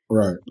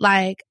 Right.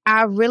 Like,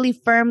 I really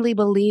firmly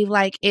believe,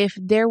 like, if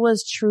there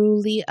was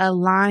truly a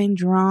line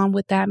drawn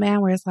with that man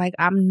where it's like,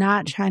 I'm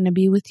not trying to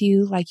be with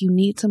you, like, you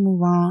need to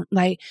move on.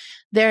 Like,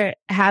 they're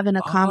having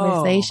a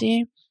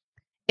conversation.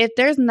 If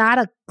there's not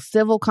a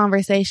civil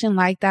conversation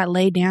like that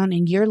laid down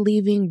and you're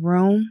leaving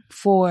room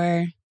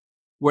for.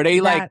 Were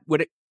they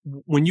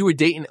when you were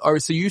dating, are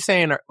you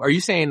saying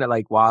that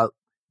like while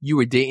you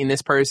were dating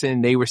this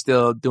person, they were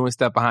still doing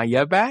stuff behind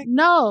your back?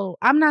 No,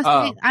 I'm not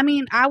saying, I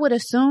mean, I would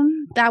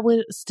assume that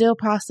would still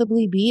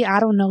possibly be. I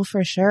don't know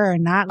for sure or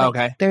not. Like,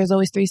 okay. There's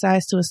always 3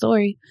 sides to a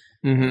story.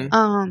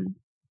 Mm-hmm.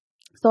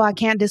 So I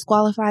can't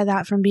disqualify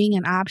that from being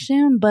an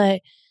option, but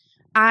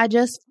I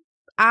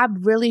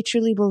really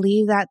truly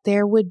believe that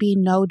there would be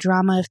no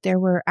drama if there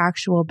were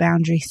actual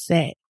boundaries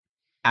set.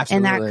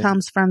 Absolutely. And that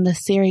comes from the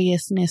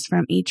seriousness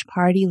from each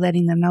party,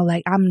 letting them know,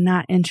 like, I'm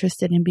not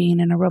interested in being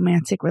in a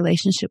romantic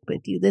relationship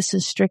with you. This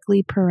is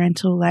strictly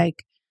parental,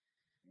 like,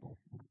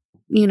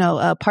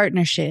 a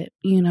partnership,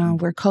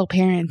 we're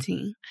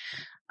co-parenting.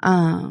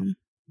 And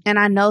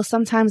I know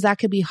sometimes that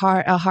could be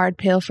a hard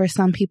pill for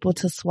some people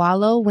to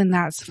swallow when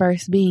that's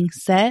first being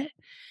set.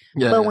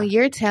 Yeah. But when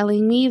you're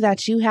telling me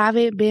that you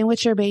haven't been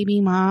with your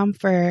baby mom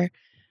for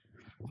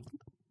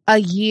a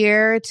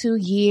year, 2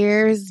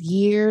 years,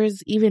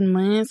 even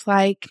months,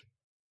 like,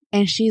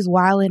 and she's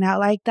wilding out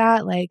like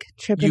that, like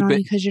tripping on you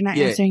because you're not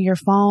answering your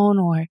phone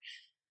or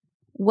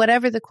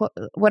whatever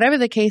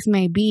the case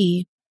may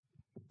be,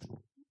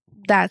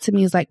 that to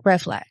me is like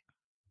red flag.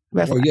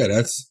 Yeah,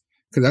 that's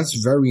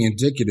very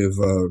indicative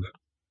of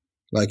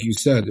like you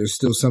said, there's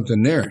still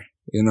something there,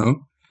 you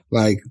know?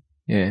 Like,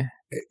 yeah,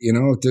 you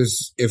know,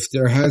 if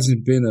there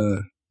hasn't been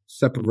a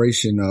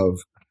separation of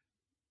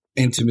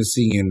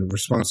intimacy and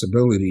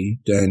responsibility,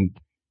 then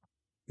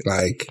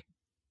like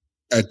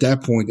at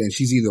that point, then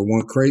she's either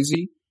one,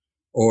 crazy,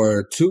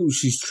 or two,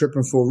 she's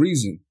tripping for a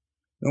reason.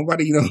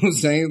 Nobody, you know what I'm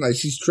saying? Like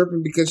she's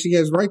tripping because she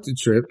has right to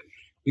trip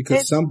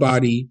because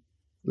somebody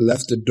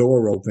left the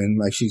door open,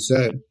 like she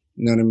said.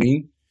 You know what I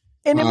mean?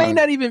 And it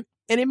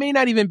may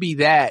not even be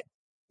that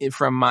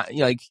from my,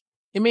 like,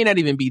 it may not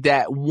even be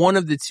that one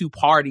of the two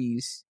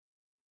parties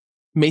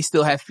may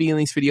still have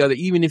feelings for the other,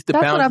 even if the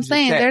boundaries. That's what I'm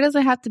saying. There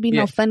doesn't have to be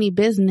no funny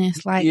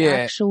business, like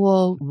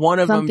actual one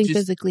of something them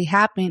physically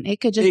happened. It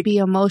could just be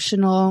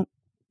emotional.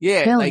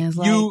 Yeah, feelings,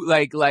 like you,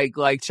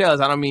 like Chels.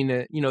 I don't mean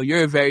to, you know,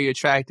 you're a very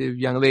attractive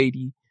young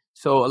lady.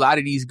 So a lot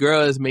of these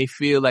girls may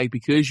feel like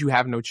because you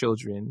have no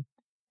children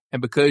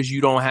and because you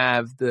don't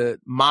have the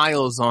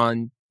miles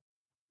on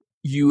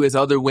you as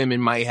other women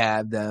might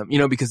have them, you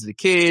know, because of the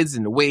kids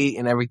and the weight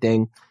and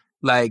everything,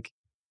 like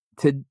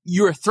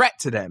you're a threat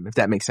to them, if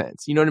that makes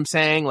sense. You know what I'm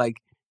saying? Like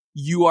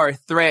you are a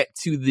threat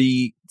to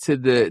the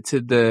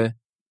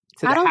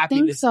I don't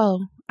think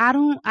so.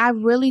 I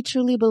really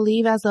truly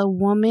believe as a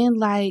woman,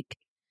 like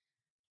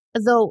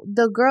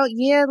the girl,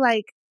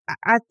 like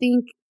I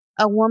think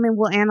a woman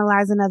will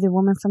analyze another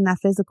woman from that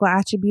physical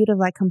attribute of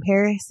like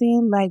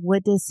comparison. Like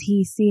what does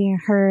he see in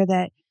her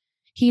that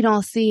he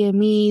don't see in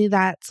me?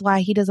 That's why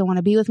he doesn't want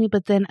to be with me.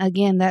 But then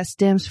again, that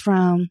stems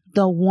from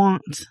the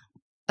want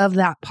of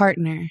that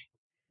partner.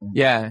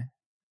 Yeah.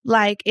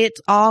 Like it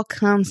all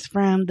comes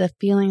from the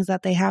feelings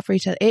that they have for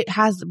each other. It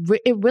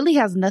really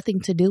has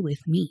nothing to do with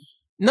me.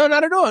 No,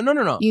 not at all.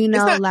 No. You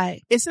know,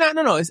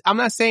 I'm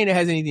not saying it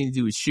has anything to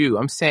do with you.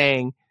 I'm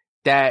saying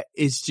that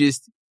it's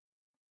just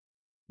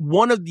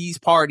one of these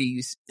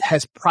parties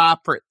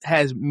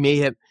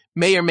may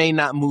or may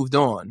not moved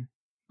on.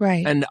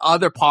 Right. And the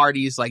other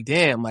party is like,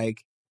 damn,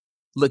 like,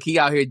 look, he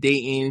out here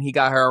dating. He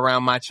got her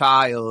around my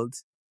child.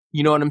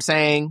 You know what I'm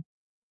saying?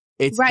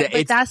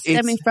 But that's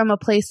stemming from a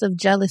place of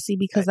jealousy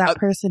because that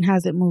person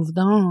hasn't moved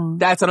on.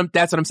 That's what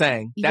I'm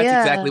saying. That's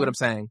exactly what I'm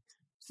saying.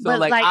 So but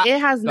like it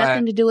has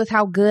nothing to do with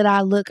how good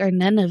I look or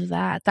none of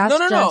that. That's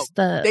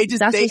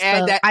they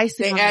add that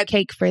icing on the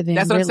cake for them.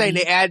 That's what really. I'm saying.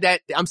 They add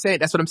that.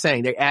 That's what I'm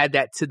saying. They add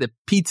that to the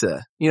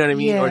pizza. You know what I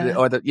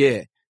mean?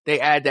 Yeah. They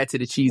add that to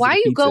the cheese. Why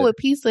you pizza. Go with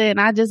pizza and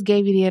I just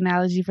gave you the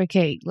analogy for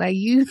cake? Like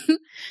you,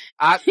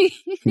 I like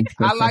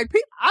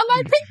pizza.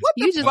 What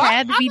you just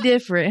had to be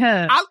different,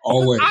 huh?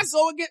 Always. I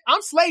go against.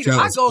 I'm Slater.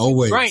 I go against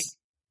the grain.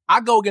 I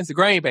go against the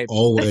grain, baby.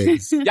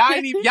 Always. Y'all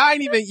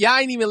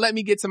ain't even let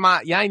me get to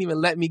my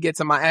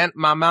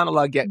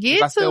monologue yet.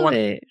 Get to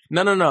it.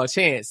 No,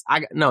 Chance.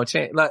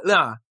 Chance.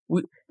 Nah.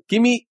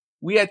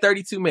 We had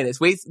 32 minutes.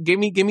 Wait, give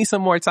me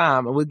some more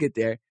time and we'll get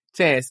there.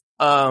 Chance.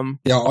 All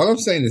I'm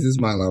saying is this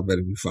monologue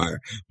better be fire.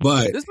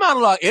 But this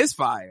monologue is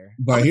fire.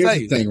 But here's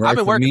the thing, right? I've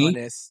been working on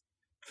this.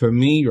 For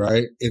me,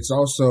 right? It's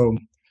also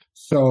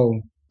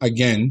so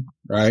again,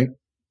 right?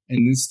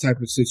 In this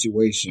type of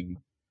situation,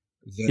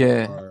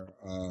 there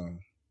are,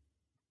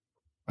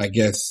 I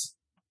guess,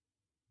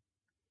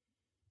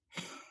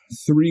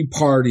 three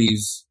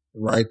parties,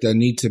 right? That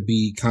need to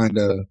be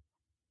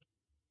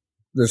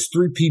there's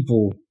three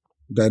people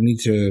that need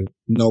to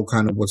know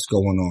kind of what's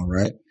going on,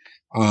 right?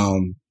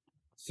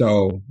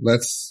 So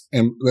let's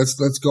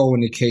go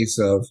in the case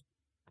of,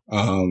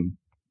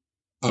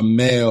 a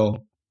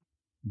male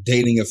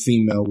dating a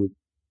female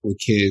with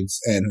kids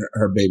and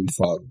her baby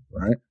father,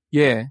 right?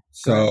 Yeah.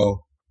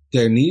 So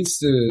there needs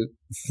to,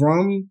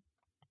 from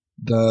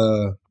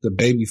the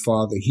baby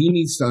father, he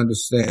needs to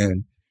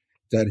understand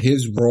that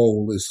his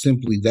role is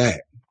simply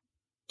that,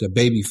 the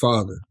baby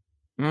father,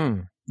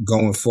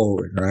 going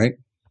forward, right?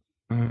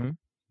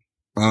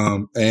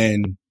 Mm-hmm.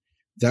 And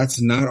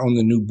that's not on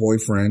the new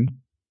boyfriend.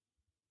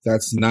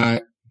 That's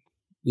not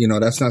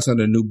something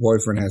the new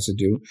boyfriend has to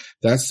do.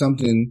 That's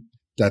something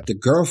that the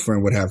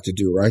girlfriend would have to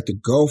do, right? The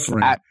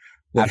girlfriend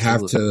would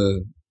have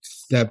to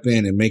step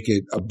in and make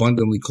it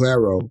abundantly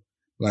claro,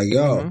 like,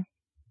 yo,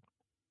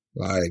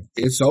 like,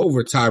 it's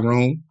over,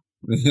 Tyrone.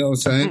 You know what I'm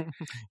saying?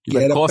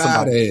 Get up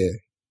out of here.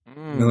 You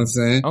know what I'm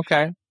saying?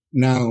 Okay.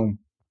 Now,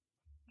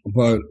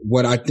 but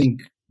what I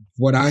think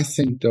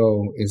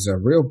though is a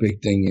real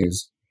big thing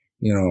is,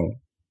 you know,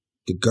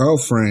 the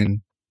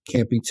girlfriend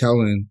can't be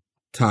telling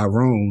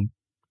Tyrone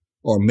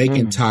or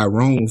making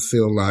Tyrone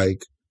feel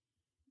like,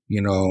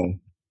 you know,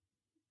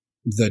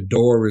 the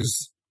door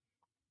is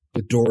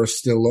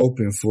still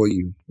open for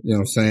you. You know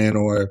what I'm saying?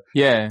 Or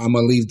I'm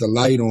gonna leave the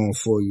light on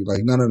for you.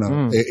 Like, no.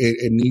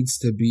 It needs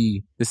to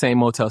be the same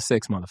Motel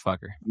 6,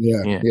 motherfucker.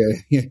 Yeah.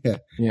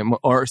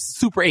 Or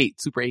Super 8.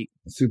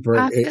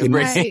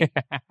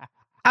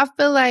 I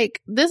feel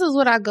like this is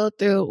what I go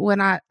through when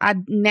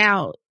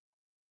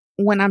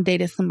when I'm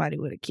dating somebody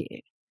with a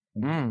kid.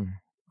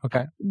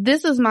 Okay.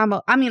 This is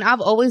I've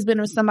always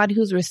been somebody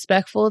who's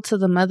respectful to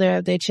the mother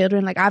of their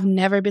children. Like, I've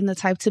never been the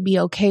type to be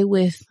okay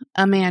with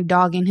a man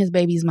dogging his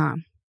baby's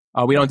mom.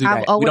 Oh, we don't do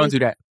that. We don't do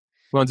that.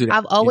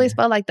 I've always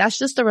felt like that's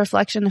just a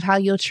reflection of how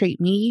you'll treat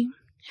me.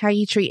 how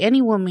you treat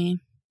any woman.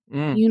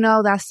 You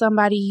know, that's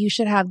somebody you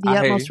should have the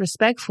utmost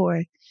respect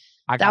for.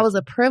 That was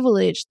a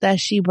privilege that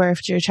she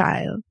birthed your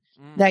child,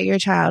 that your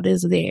child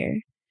is there.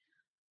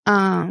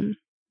 So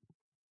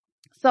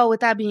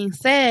with that being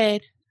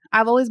said,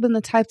 I've always been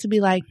the type to be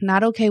like,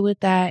 not okay with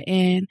that.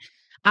 And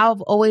I've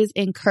always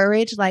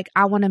encouraged, like,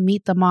 I want to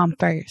meet the mom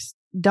first.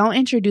 Don't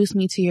introduce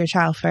me to your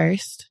child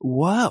first.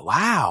 What?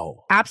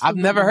 Wow. Absolutely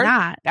I've never heard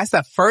not. That's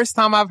the first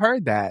time I've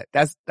heard that.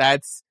 That's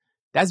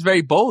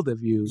very bold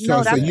of you.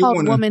 No, that's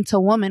called woman to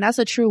woman. That's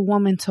a true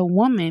woman to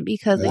woman,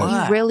 because if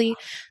you really,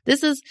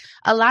 this is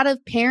a lot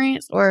of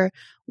parents or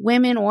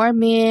women or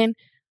men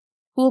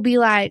who will be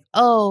like,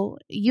 oh,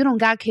 you don't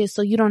got kids,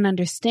 so you don't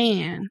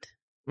understand.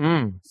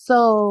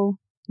 So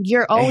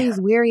you're always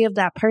weary of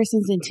that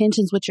person's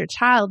intentions with your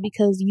child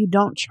because you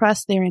don't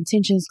trust their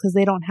intentions because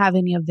they don't have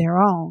any of their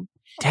own.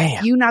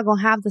 Damn. You're not going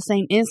to have the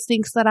same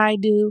instincts that I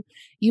do.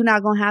 You're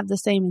not going to have the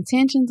same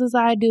intentions as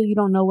I do. You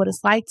don't know what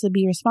it's like to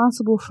be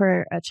responsible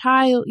for a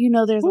child. You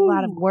know, there's a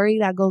lot of worry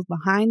that goes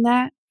behind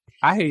that.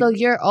 So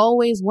you're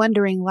always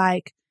wondering,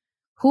 like,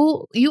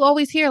 who, you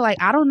always hear,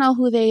 like, I don't know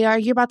who they are.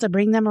 You're about to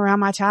bring them around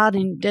my child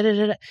and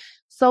da-da-da-da.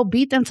 So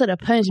beat them to the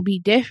punch, be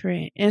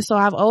different. And so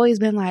I've always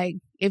been like,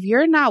 if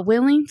you're not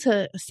willing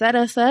to set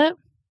us up,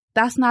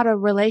 that's not a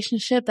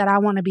relationship that I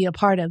want to be a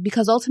part of,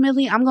 because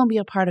ultimately I'm going to be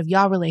a part of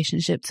y'all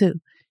relationship too.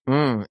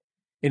 And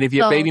if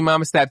your baby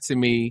mama stepped to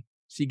me,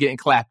 she getting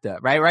clapped up,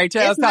 right? Right,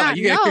 Charles? No,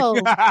 forget all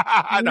that.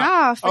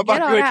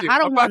 I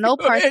don't want no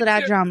parts of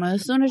that drama.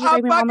 As soon as your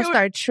baby mama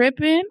start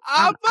tripping,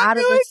 I'm out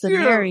of the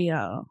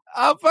scenario.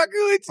 I'm fucking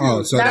with you.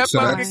 Oh, so that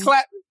pup get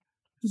clapped.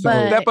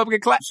 That pup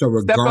get clapped. So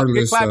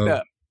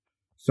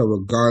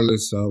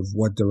regardless of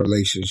what the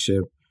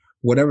relationship,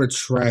 whatever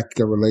track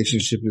the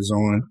relationship is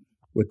on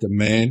with the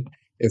man,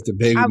 if the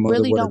baby mother, I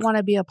really don't want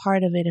to be a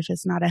part of it if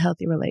it's not a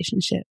healthy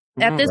relationship.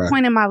 At this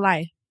point in my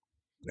life,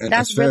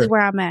 that's really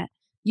where I'm at.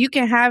 You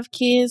can have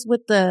kids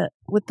with the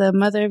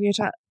mother of your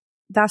child.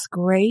 That's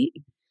great.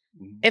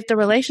 If the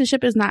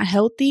relationship is not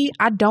healthy,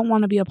 I don't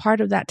want to be a part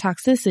of that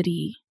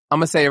toxicity. I'm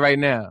going to say it right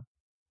now.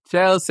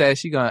 Charles says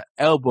she gonna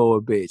elbow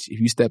a bitch if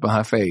you step in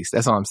her face.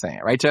 That's all I'm saying.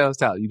 Right, Charles?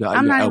 Tell you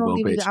I'm not even going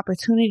to give you the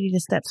opportunity to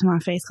step to my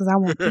face because I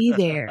won't be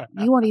there.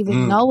 You won't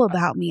even know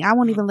about me. I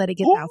won't even let it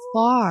get that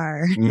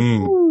far.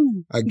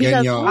 Again,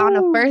 because y'all, on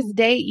a first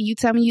date, you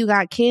tell me you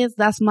got kids,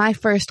 that's my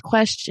first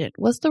question.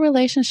 What's the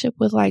relationship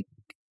with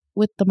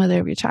the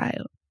mother of your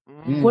child?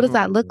 What does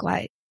that look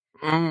like?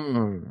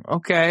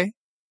 Okay.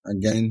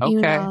 Again. You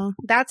know,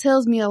 that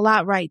tells me a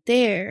lot right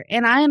there.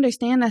 And I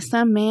understand that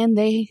some men,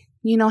 they,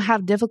 you know,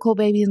 have difficult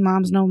babies'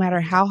 moms no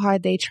matter how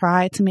hard they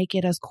try to make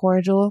it as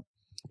cordial.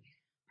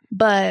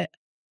 But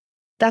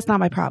that's not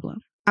my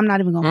problem. I'm not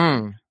even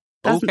going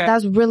to.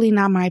 That's really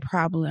not my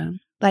problem.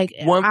 Like,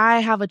 I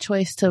have a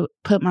choice to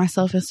put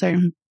myself in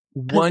certain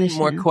positions.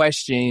 One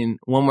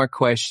more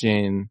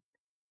question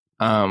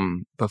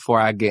before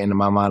I get into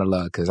my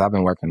monologue, because I've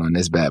been working on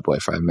this bad boy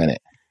for a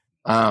minute.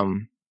 How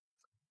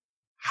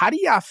do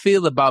y'all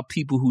feel about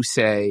people who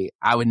say,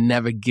 I would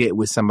never get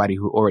with somebody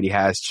who already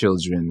has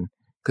children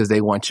because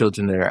they want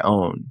children of their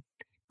own?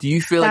 Do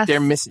you feel like they're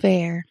missing?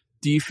 Fair.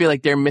 Do you feel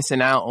like they're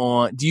missing out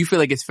on? Do you feel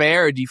like it's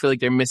fair, or do you feel like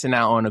they're missing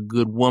out on a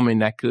good woman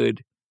that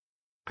could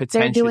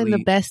potentially? They're doing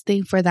the best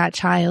thing for that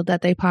child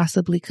that they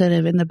possibly could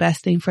have, and the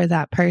best thing for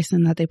that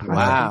person that they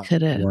possibly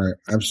could have. Right,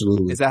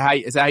 absolutely. Is that how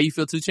you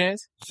feel, 2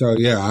 Chainz? So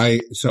I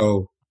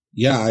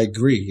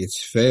agree.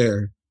 It's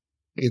fair.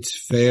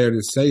 It's fair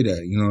to say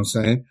that. You know what I'm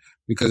saying?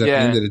 Because at the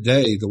end of the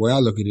day, the way I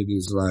look at it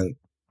is like,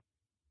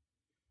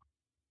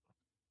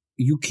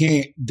 you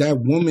can't,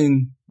 that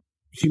woman,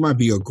 she might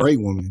be a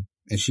great woman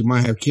and she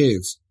might have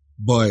kids,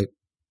 but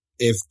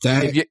if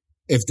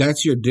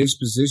that's your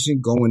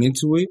disposition going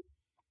into it,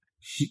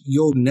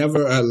 you'll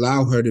never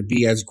allow her to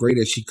be as great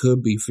as she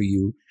could be for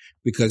you,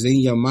 because in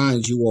your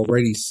mind, you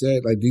already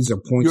said, like, these are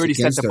points. You already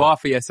set the bar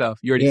for yourself.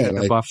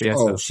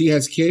 Oh, she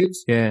has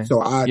kids. Yeah.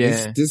 So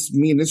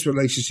me and this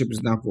relationship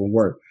is not going to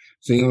work.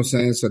 So, you know what I'm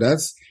saying? So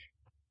that's,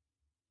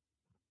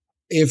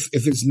 if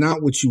it's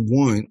not what you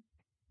want,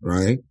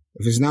 right?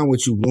 If it's not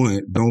what you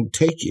want, don't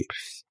take it.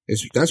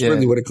 That's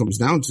really what it comes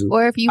down to.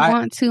 Or if you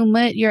want too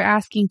much, you're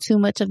asking too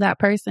much of that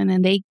person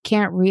and they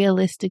can't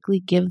realistically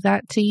give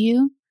that to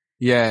you.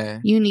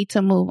 Yeah. You need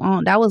to move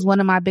on. That was one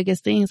of my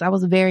biggest things. I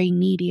was very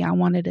needy. I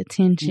wanted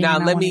attention. I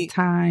wanted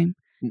time.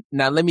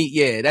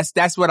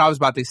 That's what I was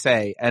about to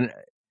say. And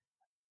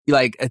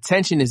like,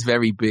 attention is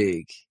very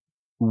big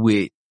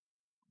with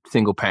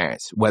single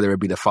parents, whether it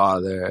be the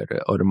father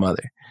or the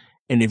mother.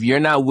 And if you're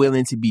not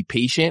willing to be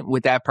patient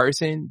with that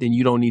person, then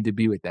you don't need to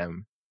be with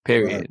them.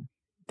 Period. Right.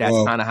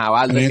 That's kind of how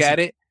I look at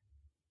it.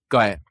 Go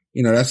ahead.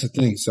 You know, that's the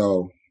thing.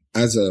 So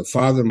as a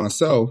father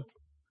myself,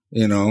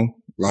 you know,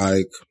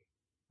 like,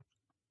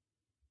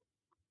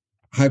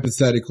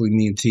 hypothetically,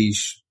 me and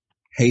Tish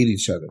hate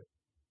each other.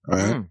 All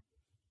right.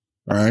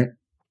 All right.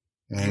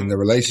 And the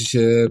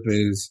relationship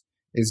is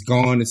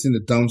gone. It's in the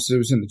dumpster.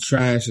 It's in the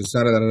trash. It's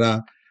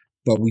da-da-da-da-da.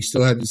 But we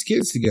still have these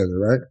kids together,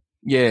 right?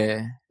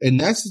 Yeah. In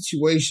that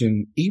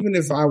situation, even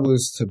if I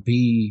was to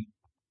be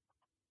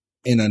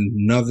in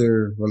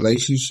another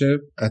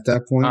relationship at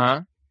that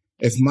point,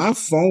 if my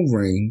phone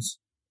rings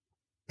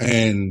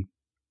and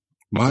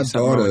my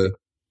daughter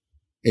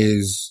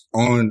is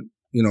on,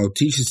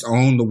 Tisha's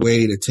on the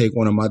way to take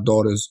one of my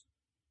daughters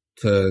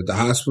to the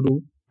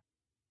hospital,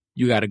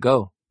 you got to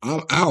go.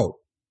 I'm out.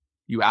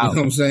 You out. You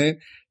know what I'm saying?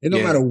 It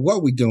don't matter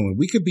what we're doing.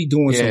 We could be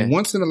doing some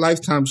once in a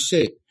lifetime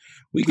shit.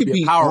 We could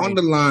be on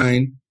the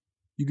line.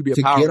 You could be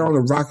to get on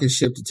a rocket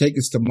ship to take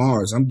us to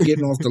Mars. I'm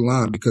getting off the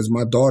line because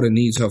my daughter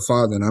needs her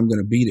father and I'm going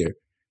to be there.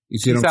 You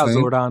see what I'm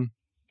saying? Zordon.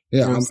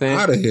 Yeah, I'm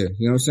out of here.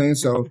 You know what I'm saying?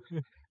 So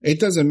it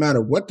doesn't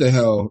matter what the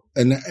hell.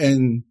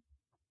 And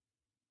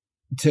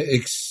to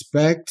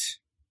expect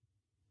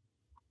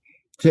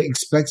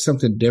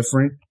something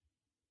different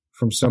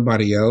from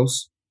somebody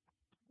else,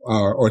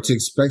 or to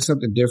expect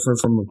something different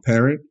from a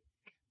parent,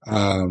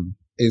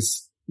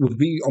 would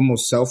be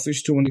almost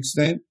selfish to an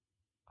extent.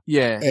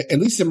 Yeah. At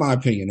least in my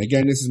opinion.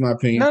 Again, this is my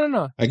opinion.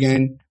 No.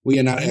 Again, we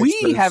are not experts.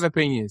 We have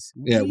opinions.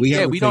 We have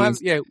opinions. We don't have,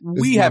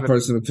 we have my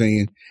personal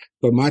opinion.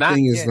 But my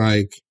thing is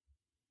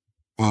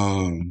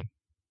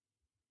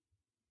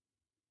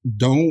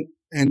don't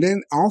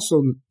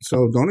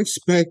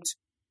expect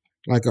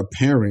like a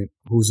parent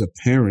who's a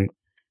parent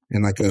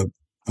and like a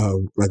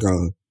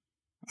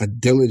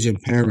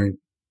diligent parent.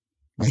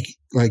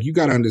 Like you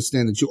got to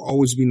understand that you'll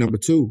always be number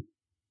two.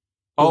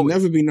 You'll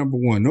never be number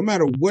one. No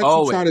matter what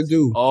you try to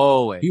do,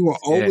 you are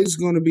always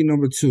going to be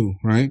number two,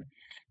 right?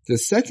 The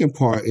second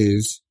part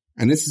is,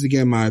 and this is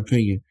again my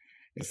opinion,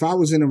 if I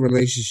was in a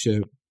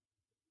relationship,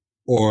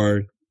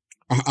 or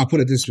I'll put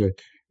it this way,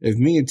 if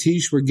me and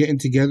Tish were getting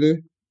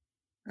together,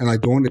 and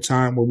like during the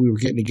time where we were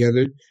getting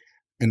together,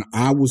 and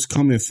I was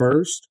coming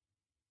first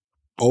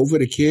over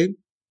the kid,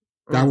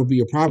 that would be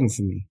a problem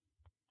for me.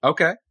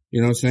 Okay.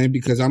 You know what I'm saying?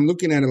 Because I'm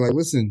looking at it like,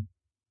 listen,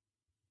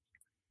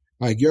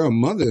 like, you're a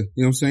mother, you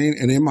know what I'm saying?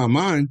 And in my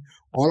mind,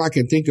 all I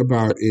can think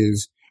about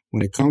is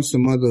when it comes to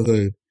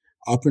motherhood,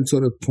 up until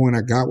the point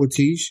I got with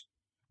Tish,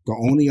 the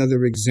only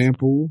other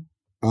example,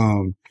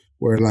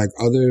 where like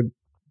other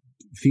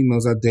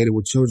females I dated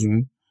with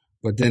children,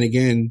 but then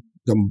again,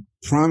 the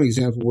prime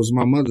example was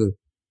my mother.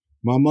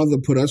 My mother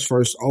put us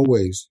first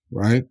always,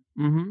 right?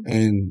 Mm-hmm.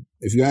 And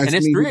if you ask me.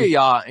 And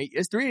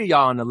it's three of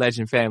y'all in the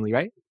Legend family,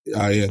 right?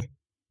 Yeah.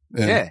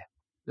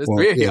 There's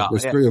three of y'all.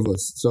 There's three of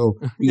us. So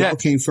we all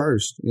came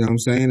first, you know what I'm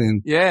saying?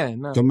 And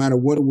no matter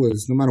what it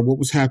was, no matter what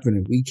was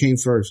happening, we came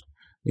first,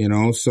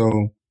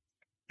 so,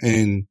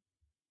 and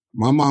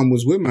my mom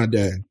was with my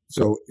dad.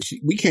 So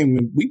we came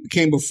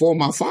before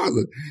my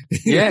father.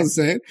 You know what I'm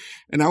saying?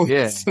 And I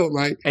was so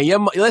like.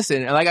 And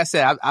listen, like I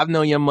said, I've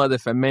known your mother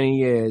for many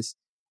years,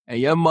 and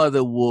your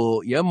mother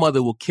will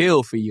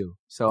kill for you.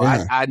 So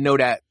I know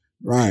that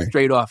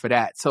straight off of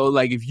that. So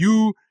like if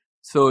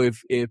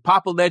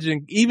Papa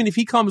Legend, even if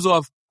he comes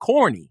off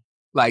corny,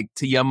 like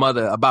to your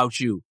mother about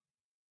you,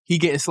 he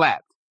getting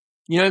slapped.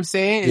 You know what I'm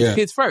saying? It's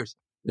kids first.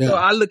 Yeah. So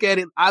I look at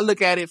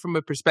it from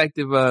a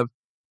perspective of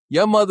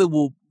your mother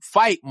will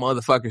fight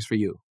motherfuckers for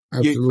you.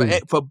 Absolutely.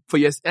 For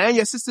your, and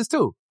your sisters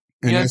too.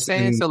 You know what I'm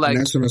saying? So like,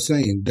 that's what I'm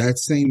saying. That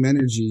same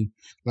energy,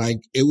 like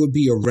it would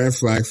be a red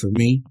flag for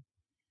me.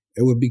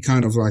 It would be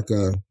kind of like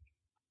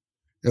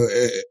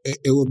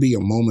it would be a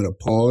moment of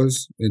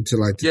pause and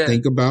to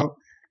think about.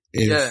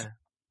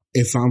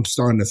 If I'm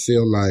starting to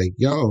feel like,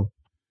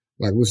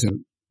 like,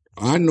 listen,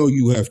 I know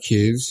you have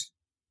kids.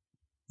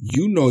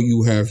 You know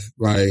you have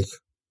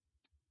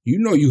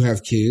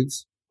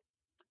kids.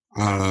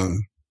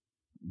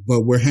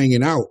 But we're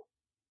hanging out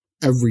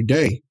every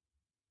day.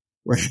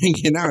 We're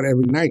hanging out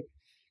every night.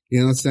 You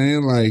know what I'm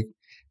saying? Like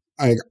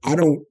I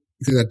don't,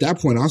 because at that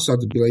point I'll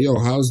start to be like,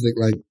 how's the,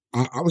 like,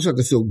 I would start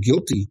to feel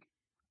guilty.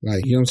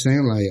 Like, you know what I'm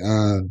saying? Like,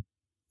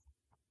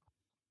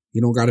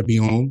 you don't gotta be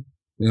home.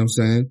 You know what I'm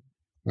saying?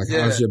 Like,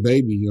 how's your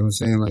baby? You know what I'm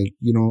saying? Like,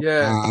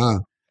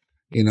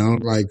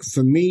 like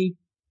for me,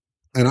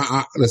 and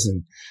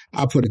listen,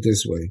 I'll put it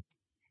this way.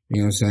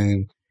 You know what I'm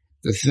saying?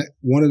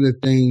 One of the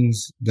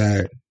things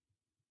that,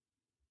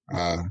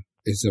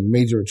 is a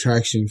major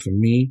attraction for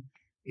me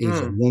is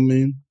a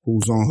woman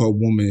who's on her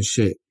woman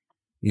shit.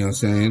 You know what I'm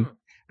saying?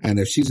 And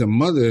if she's a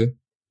mother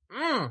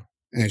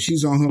and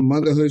she's on her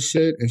motherhood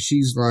shit and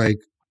she's like,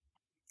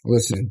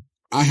 listen,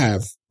 I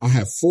have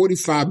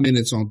 45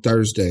 minutes on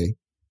Thursday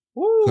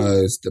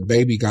because the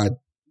baby got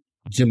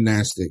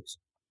gymnastics.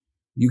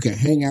 You can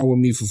hang out with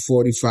me for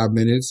 45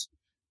 minutes.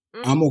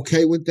 I'm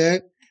okay with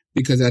that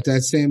because at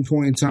that same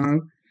point in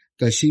time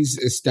that she's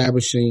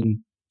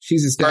establishing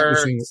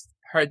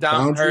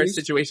her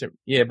situation.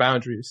 Yeah,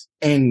 boundaries.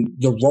 And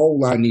the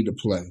role I need to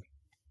play.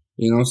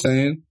 You know what I'm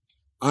saying?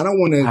 I don't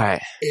want to,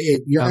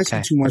 you're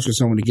asking too much for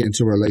someone to get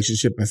into a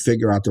relationship and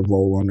figure out the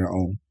role on their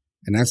own.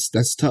 And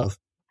that's tough.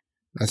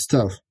 That's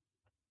tough.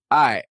 All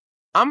right.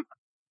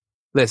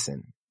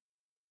 Listen,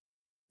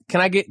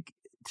 can I get,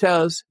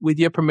 Charles, with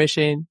your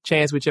permission,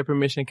 Chance, with your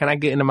permission, can I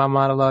get into my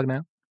monologue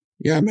now?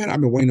 Yeah, man, I've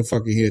been waiting to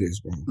fucking hear this,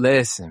 bro.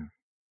 Listen.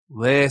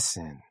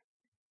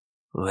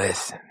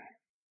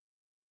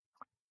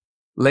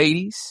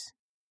 Ladies,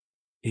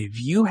 if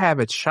you have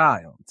a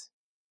child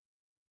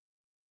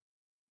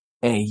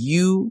and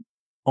you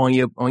on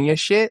your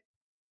shit,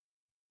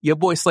 your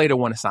boy Slater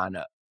want to sign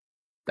up.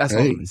 That's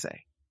what I'm going to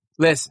say.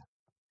 Listen,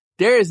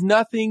 there is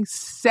nothing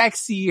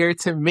sexier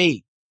to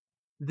me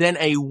than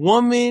a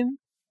woman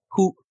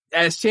who,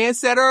 as Chance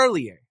said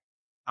earlier,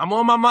 I'm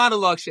on my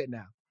monologue shit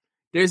now.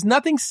 There's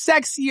nothing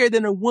sexier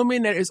than a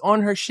woman that is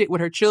on her shit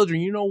with her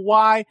children. You know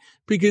why?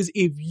 Because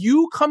if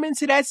you come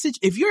into that situation,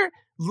 if you're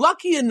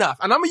lucky enough,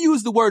 and I'm going to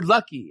use the word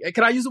lucky.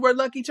 Can I use the word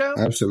lucky, Child?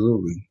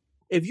 Absolutely.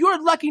 If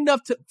you're lucky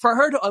enough for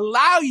her to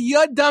allow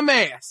your dumb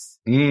ass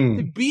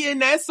to be in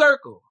that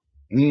circle,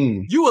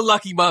 you a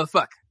lucky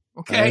motherfucker.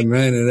 Okay.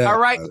 Amen to that. All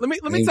right. Let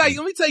me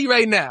tell you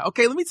right now.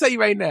 Okay. Let me tell you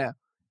right now.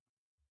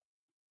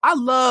 I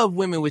love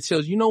women with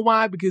children. You know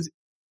why? Because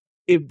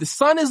if the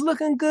son is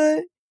looking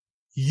good,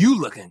 you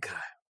looking good.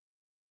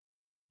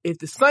 If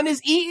the son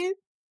is eating,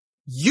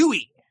 you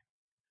eating.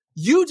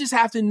 You just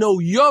have to know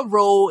your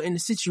role in the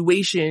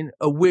situation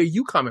of where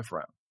you coming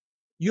from.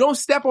 You don't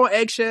step on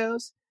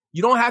eggshells.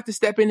 You don't have to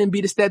step in and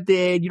be the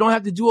stepdad. You don't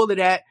have to do all of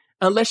that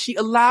unless she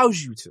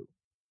allows you to.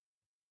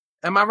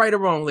 Am I right or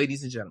wrong,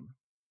 ladies and gentlemen?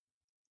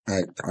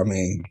 I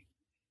mean,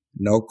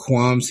 no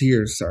qualms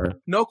here, sir.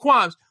 No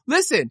qualms.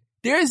 Listen,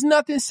 there is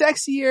nothing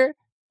sexier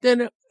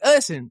than,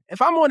 listen,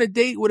 if I'm on a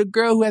date with a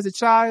girl who has a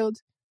child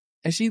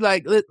and she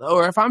like,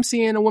 or if I'm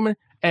seeing a woman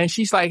and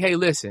she's like, hey,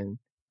 listen,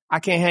 I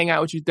can't hang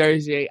out with you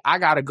Thursday. I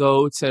got to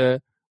go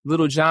to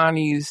little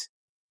Johnny's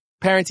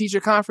parent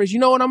teacher conference. You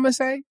know what I'm going to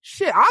say?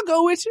 Shit, I'll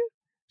go with you.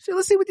 Shit,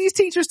 let's see what these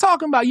teachers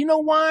talking about. You know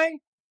why?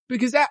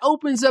 Because that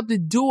opens up the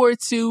door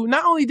to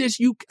not only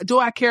do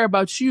I care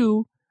about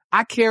you,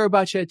 I care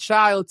about your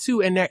child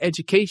too and their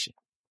education.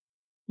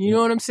 You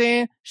know what I'm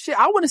saying? Shit,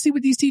 I want to see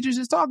what these teachers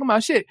is talking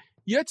about. Shit,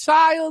 your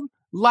child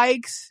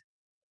likes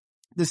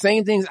the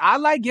same things I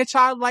like. Your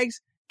child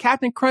likes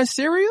Captain Crunch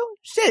cereal.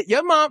 Shit,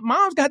 your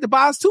mom's got to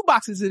buy us 2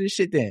 boxes of this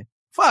shit then.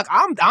 Fuck,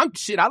 I'm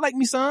shit. I like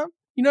me some.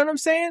 You know what I'm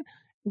saying?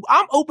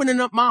 I'm opening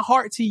up my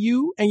heart to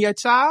you and your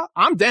child.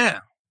 I'm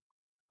down.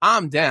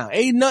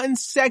 Ain't nothing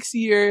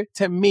sexier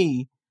to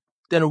me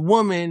than a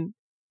woman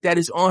that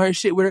is on her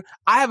shit with her.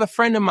 I have a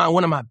friend of mine,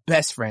 one of my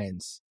best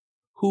friends,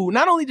 who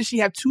not only does she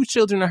have 2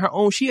 children of her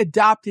own, she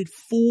adopted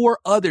 4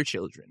 other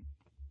children.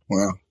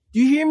 Wow. Do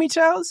you hear me,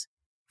 Charles?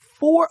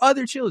 4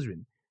 other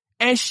children.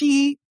 And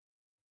she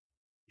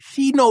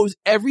knows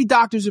every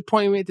doctor's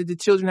appointment that the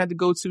children have to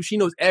go to. She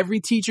knows every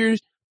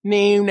teacher's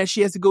name that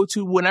she has to go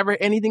to whenever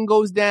anything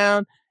goes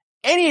down,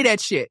 any of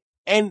that shit.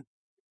 And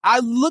I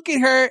look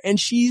at her and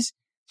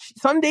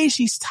some days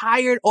she's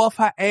tired off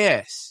her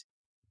ass,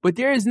 but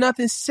there is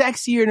nothing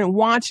sexier than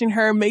watching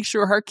her make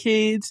sure her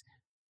kids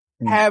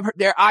have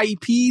their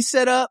IEPs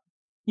set up.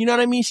 You know what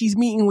I mean? She's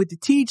meeting with the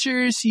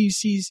teachers.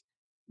 She's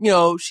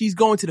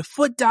going to the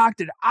foot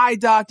doctor, the eye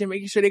doctor,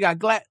 making sure they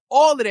got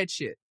all of that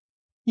shit.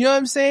 You know what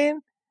I'm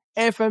saying?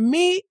 And for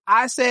me,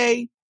 I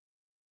say,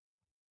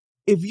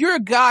 if you're a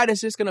guy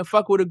that's just going to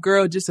fuck with a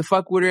girl just to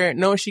fuck with her,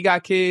 knowing she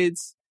got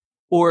kids,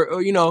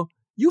 or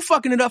you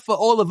fucking it up for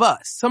all of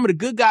us. Some of the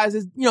good guys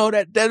is,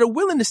 that are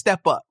willing to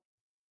step up.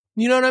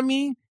 You know what I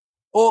mean?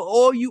 Or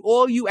all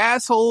you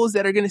assholes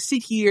that are going to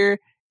sit here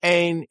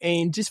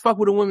and just fuck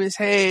with a woman's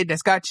head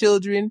that's got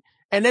children.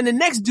 And then the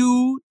next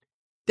dude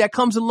that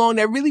comes along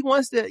that really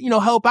wants to,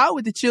 help out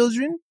with the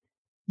children,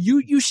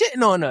 you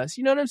shitting on us.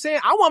 You know what I'm saying?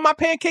 I want my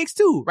pancakes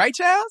too, right,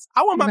 Charles?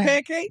 I want my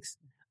pancakes.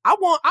 I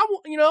want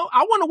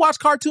to watch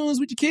cartoons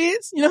with your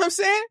kids. You know what I'm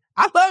saying?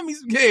 I love me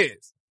some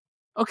kids.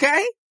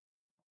 Okay?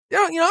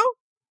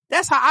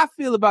 That's how I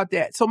feel about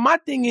that. So my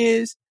thing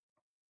is,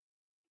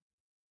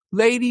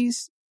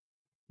 ladies,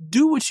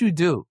 do what you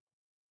do.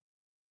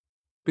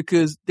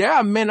 Because there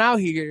are men out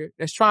here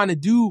that's trying to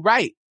do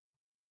right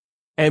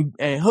and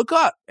hook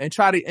up and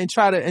try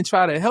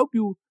to help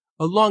you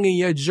along in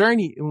your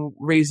journey in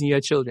raising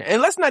your children.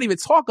 And let's not even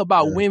talk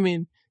about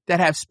women that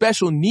have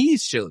special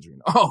needs children.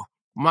 Oh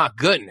my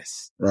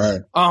goodness.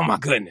 Right. Oh my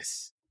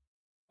goodness.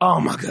 Oh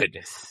my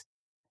goodness.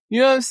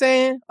 You know what I'm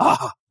saying?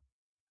 Oh,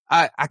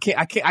 I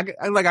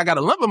got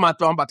a lump in my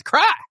throat. I'm about to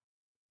cry.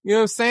 You know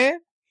what I'm saying?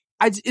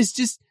 It's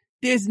just,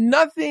 there's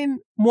nothing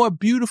more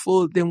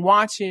beautiful than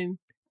watching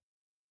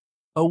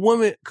a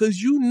woman, cause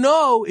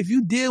if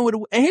you deal with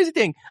and here's the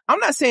thing, I'm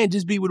not saying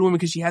just be with a woman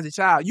cause she has a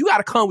child. You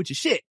gotta come with your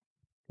shit.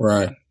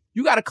 Right.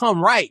 You gotta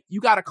come right.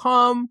 You gotta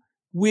come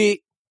with,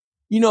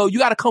 you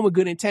gotta come with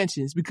good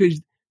intentions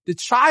because the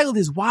child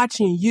is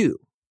watching you.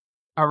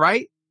 All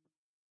right.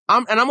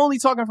 I'm only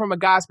talking from a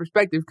guy's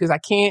perspective because I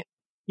can't,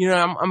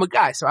 I'm a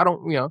guy, so I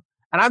don't,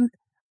 and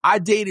I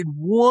dated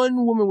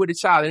one woman with a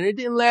child and it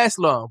didn't last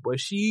long, but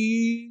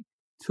she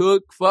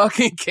took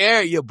fucking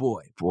care of your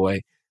boy.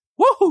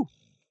 Woohoo!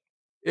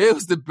 It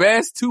was the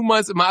best 2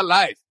 months of my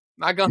life.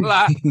 Not gonna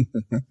lie.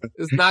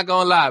 It's not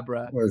gonna lie,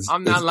 bro.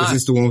 I'm not lying. Is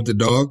this the one with the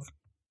dog?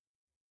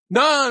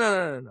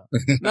 No.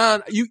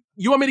 No. You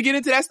want me to get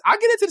into that? I'll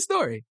get into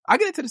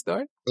the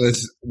story.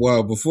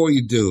 Well, before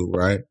you do,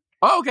 right?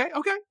 Oh, okay.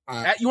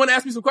 You want to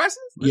ask me some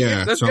questions?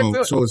 Let's get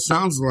to it. So it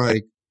sounds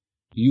like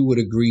you would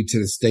agree to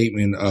the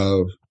statement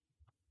of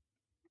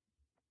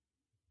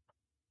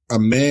a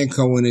man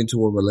coming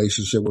into a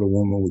relationship with a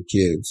woman with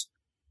kids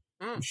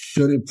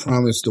shouldn't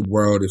promise the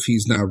world if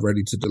he's not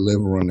ready to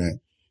deliver on that.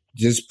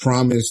 Just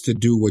promise to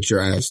do what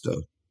you're asked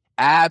of.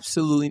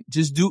 Absolutely.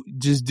 Just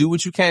do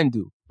what you can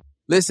do.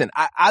 Listen,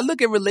 I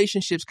look at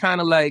relationships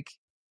kind of like,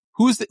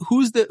 who's the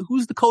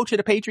coach of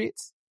the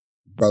Patriots?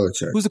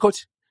 Belichick. Who's the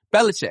coach?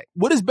 Belichick.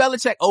 What does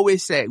Belichick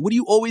always say? What do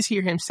you always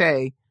hear him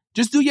say?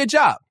 Just do your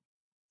job.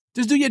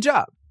 Just do your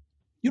job.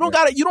 You don't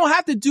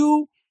have to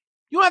do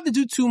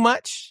too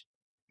much.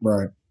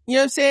 Right. You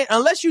know what I'm saying?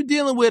 Unless you're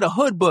dealing with a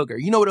hood booger.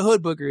 You know what a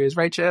hood booger is,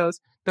 right, Charles?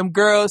 Them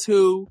girls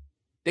who,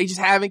 they just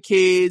having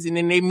kids and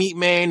then they meet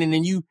man and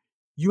then you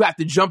have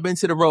to jump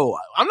into the role.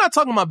 I'm not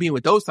talking about being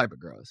with those type of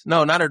girls.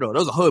 No, not at all.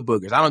 Those are hood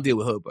boogers. I don't deal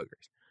with hood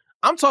boogers.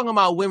 I'm talking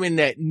about women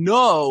that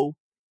know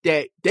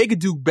that they could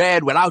do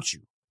bad without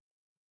you.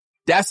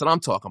 That's what I'm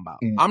talking about.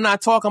 I'm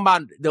not talking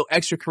about the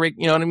extracurricular,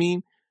 you know what I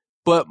mean?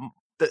 But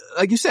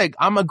like you said,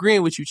 I'm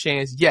agreeing with you,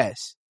 Chance.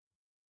 Yes.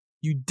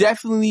 You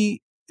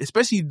definitely,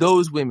 especially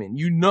those women,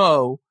 you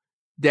know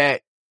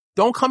that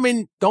don't come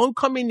in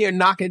there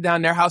knocking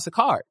down their house of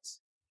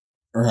cards.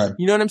 Right.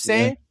 You know what I'm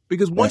saying? Yeah.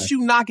 Because once you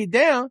knock it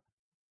down,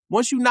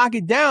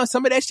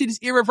 some of that shit is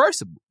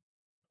irreversible.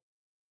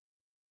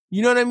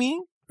 You know what I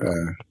mean?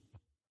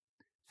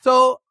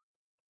 So,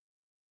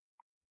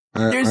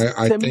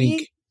 I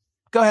think,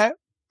 go ahead.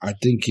 I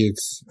think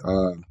it's,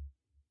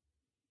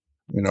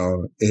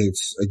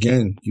 it's,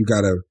 again, you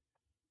gotta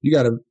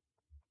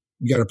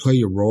play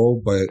your role,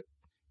 but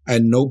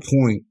at no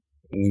point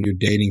when you're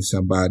dating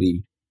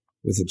somebody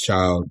with a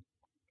child,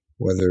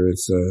 whether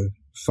it's a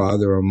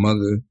father or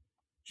mother,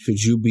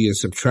 should you be a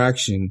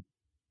subtraction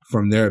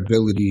from their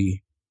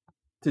ability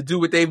to do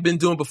what they've been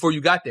doing before you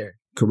got there.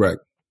 Correct.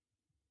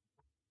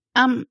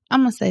 I'm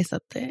gonna say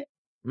something.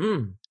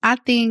 I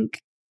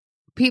think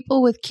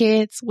people with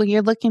kids, when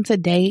you're looking to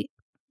date,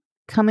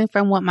 coming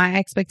from what my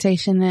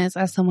expectation is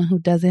as someone who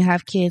doesn't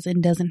have kids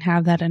and doesn't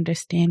have that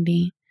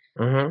understanding,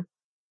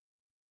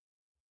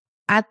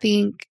 I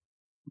think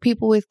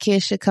people with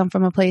kids should come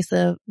from a place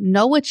of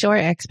know what your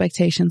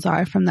expectations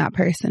are from that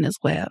person as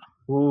well.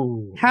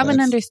 Ooh, have an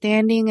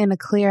understanding and a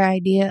clear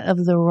idea of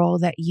the role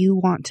that you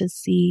want to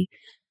see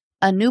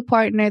a new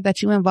partner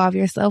that you involve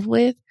yourself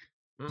with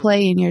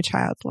play in your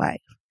child's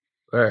life.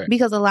 Right.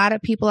 Because a lot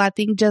of people, I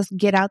think, just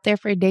get out there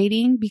for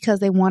dating because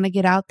they want to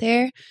get out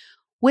there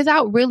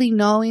without really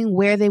knowing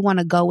where they want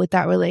to go with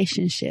that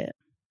relationship.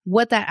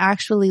 What that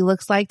actually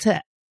looks like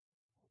to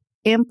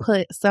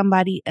input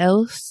somebody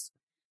else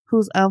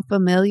who's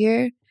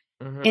unfamiliar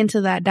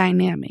into that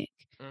dynamic.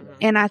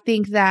 And I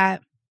think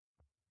that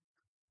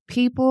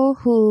people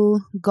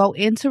who go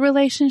into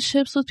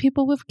relationships with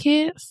people with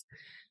kids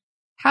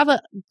have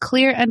a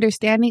clear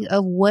understanding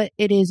of what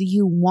it is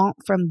you want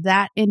from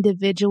that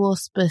individual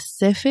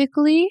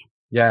specifically.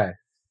 Yeah.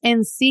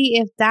 And see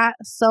if that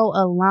so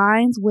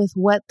aligns with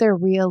what they're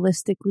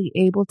realistically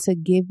able to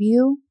give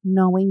you,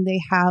 knowing they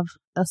have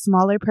a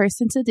smaller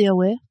person to deal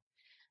with,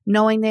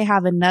 knowing they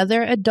have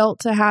another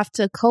adult to have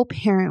to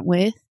co-parent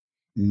with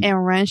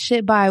and run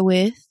shit by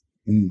with.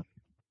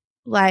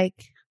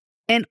 Like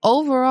an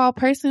overall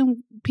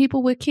person,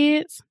 people with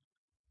kids,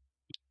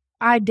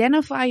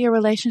 identify your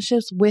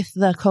relationships with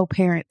the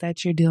co-parent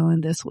that you're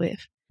doing this with.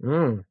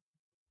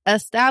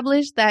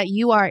 Establish that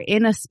you are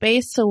in a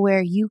space to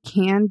where you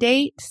can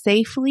date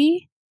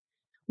safely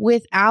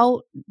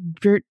without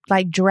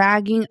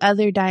dragging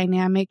other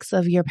dynamics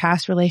of your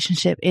past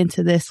relationship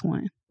into this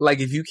one. Like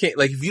if you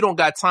don't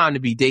got time to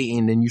be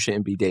dating, then you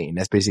shouldn't be dating.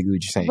 That's basically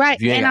what you're saying. Right.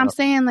 And I'm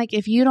saying, like,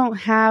 if you don't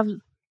have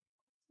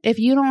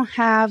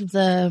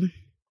the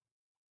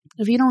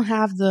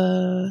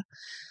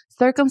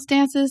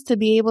circumstances to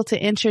be able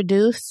to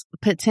introduce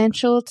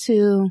potential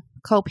to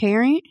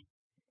co-parent,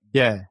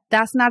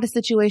 that's not a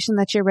situation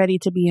that you're ready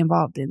to be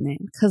involved in then,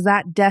 because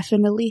that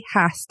definitely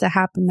has to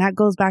happen. That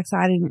goes back to,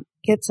 I didn't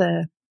get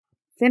to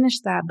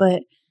finish that,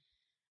 but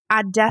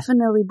I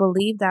definitely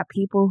believe that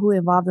people who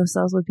involve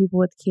themselves with people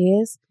with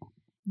kids,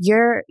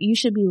 you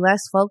should be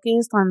less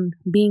focused on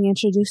being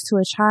introduced to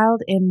a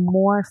child and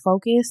more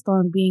focused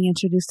on being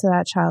introduced to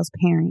that child's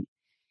parent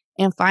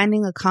and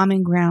finding a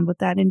common ground with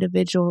that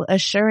individual,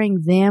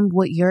 assuring them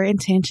what your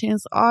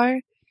intentions are,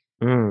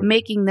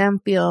 making them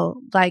feel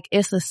like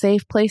it's a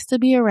safe place to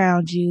be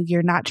around you.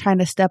 You're not trying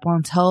to step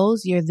on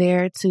toes. You're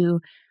there to...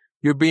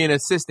 You're being an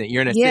assistant.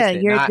 You're an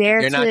assistant. You're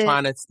there You're not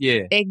trying to...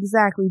 Yeah.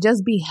 Exactly.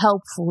 Just be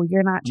helpful.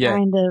 You're not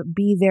trying to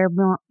be their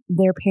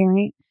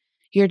parent.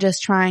 You're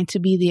just trying to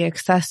be the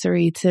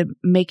accessory to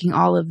making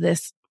all of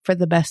this for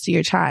the best of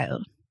your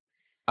child.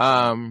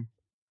 Do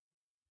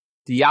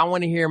y'all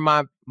want to hear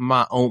my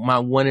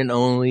one and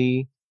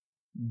only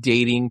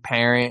dating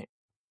parent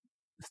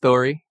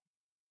story?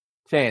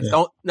 Chance,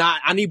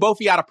 I need both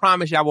of y'all to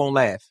promise y'all won't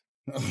laugh.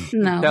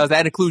 No. Charles,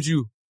 that includes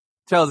you.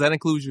 Charles, that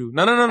includes you.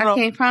 No. I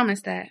can't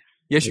promise that.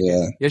 Yes, you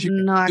can. Yes, you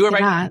can. No, do I it right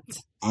cannot.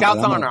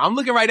 Scout's honor. I'm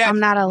looking right at you. I'm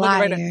not a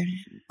liar. I'll lie to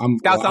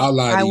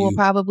you. I will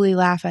probably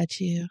laugh at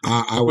you.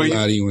 I will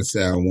lie to you and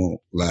say I won't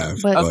laugh.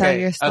 But tell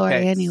your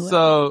story anyway.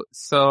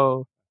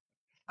 So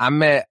I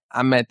met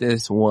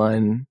this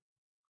one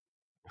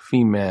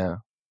female.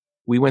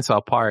 We went to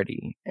a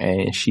party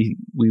and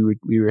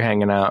we were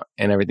hanging out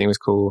and everything was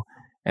cool.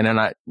 And then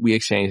we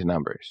exchanged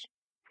numbers.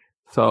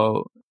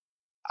 So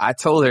I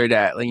told her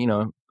that,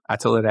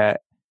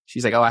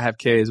 she's like, oh, I have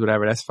kids,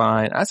 whatever. That's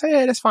fine. I said,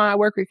 yeah, that's fine. I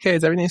work with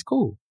kids. Everything's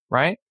cool.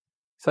 Right.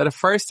 So the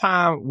first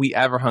time we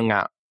ever hung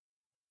out,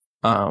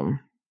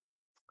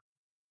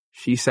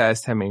 she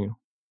says to me,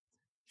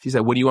 she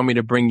said, what do you want me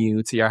to bring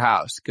you to your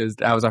house? Cause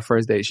that was our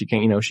first date. She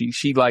can't,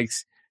 she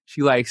likes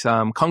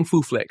kung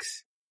fu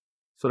flicks.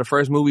 So the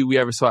first movie we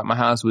ever saw at my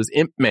house was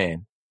Ip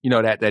Man.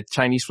 That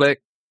Chinese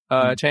flick,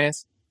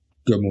 Chance.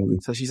 Good movie.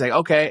 So she's like,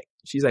 okay.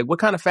 She's like, what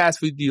kind of fast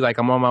food do you like?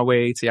 I'm on my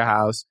way to your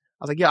house.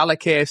 I was like, yeah, I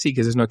like KFC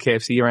because there's no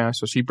KFC around.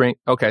 So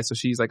so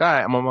she's like, all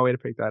right, I'm on my way to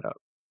pick that up.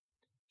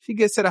 She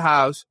gets to the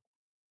house.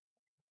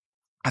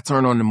 I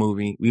turn on the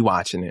movie. We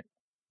watching it.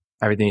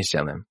 Everything's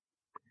chilling.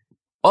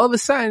 All of a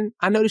sudden,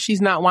 I notice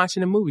she's not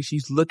watching the movie.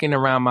 She's looking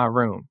around my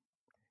room.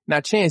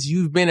 Now, Chance,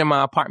 you've been in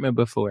my apartment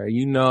before.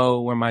 You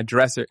know where my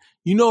dresser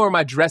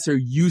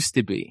used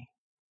to be.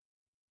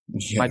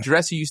 Yeah. My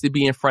dresser used to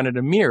be in front of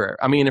the mirror.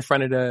 I mean, in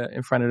front of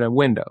the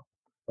window.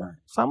 Right.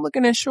 So I'm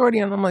looking at Shorty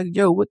and I'm like,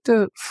 yo, what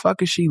the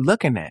fuck is she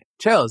looking at?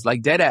 Chills,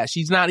 like dead ass.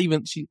 She's not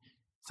even, so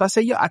I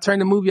say, yo, I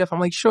turned the movie off. I'm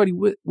like, Shorty,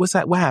 what's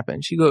that? What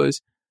happened? She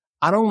goes,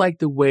 I don't like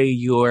the way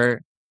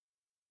your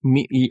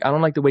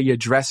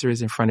dresser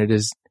is in front of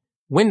this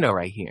window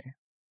right here.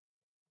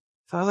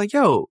 So I was like,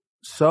 yo,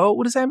 so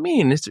what does that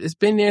mean? It's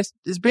been there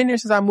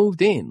since I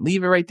moved in.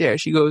 Leave it right there.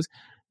 She goes,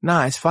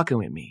 nah, it's fucking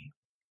with me.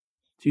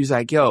 She was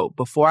like, yo,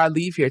 before I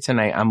leave here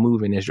tonight, I'm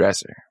moving this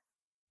dresser.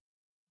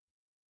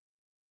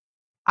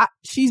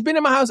 She's been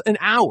in my house an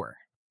hour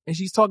and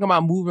she's talking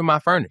about moving my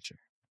furniture.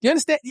 You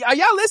understand? Are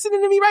y'all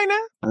listening to me right now?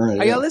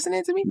 Are y'all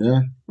listening to me?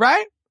 Yeah.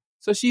 Right?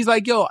 So she's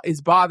like, yo,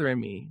 it's bothering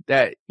me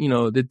that,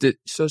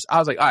 so I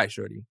was like, all right,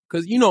 Shorty.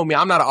 Cause you know me,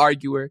 I'm not an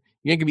arguer.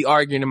 You ain't gonna be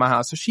arguing in my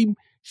house. So she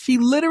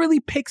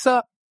literally picks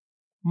up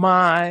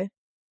my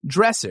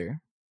dresser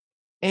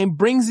and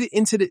brings it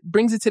to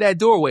that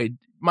doorway,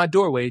 my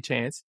doorway,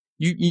 Chance.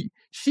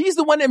 She's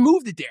the one that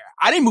moved it there.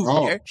 I didn't move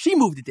it there. She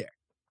moved it there.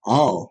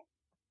 Oh.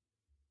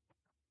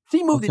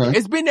 She moved it there.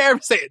 It's been there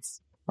ever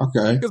since.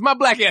 Okay. Because my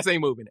black ass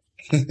ain't moving it.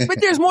 But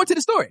there's more to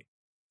the story.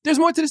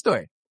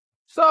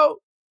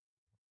 So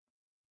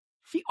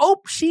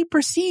she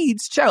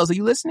proceeds, Charles, are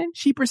you listening?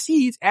 She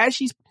proceeds as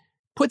she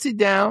puts it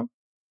down.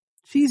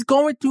 She's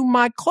going through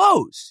my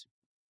clothes.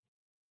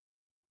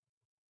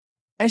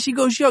 And she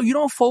goes, yo, you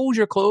don't fold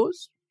your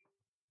clothes?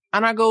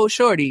 And I go,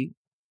 Shorty,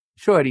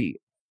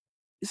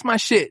 it's my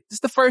shit.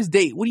 It's the first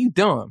date. What are you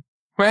doing?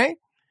 Right?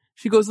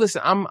 She goes,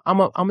 listen,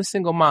 I'm a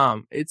single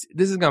mom.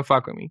 This is gonna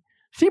fuck with me.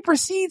 She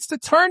proceeds to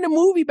turn the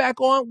movie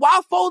back on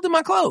while folding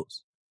my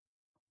clothes.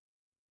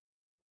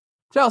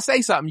 Charles,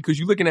 say something because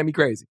you're looking at me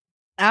crazy.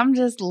 I'm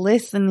just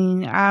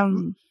listening.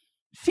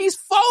 She's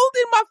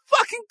folding my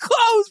fucking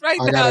clothes right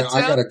now.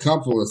 I got a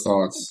couple of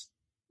thoughts.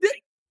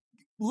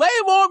 Lay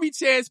them on me,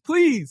 Chance,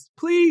 please.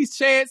 Please,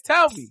 Chance,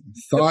 tell me.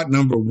 Thought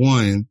number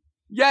one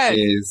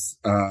is,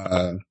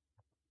 I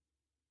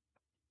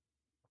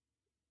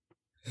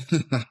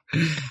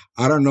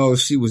don't know if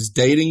she was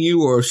dating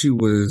you or if she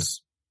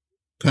was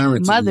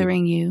parenting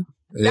mothering you.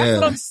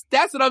 Yeah.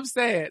 That's what I'm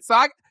saying.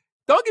 So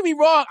don't get me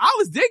wrong. I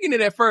was digging it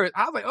at first.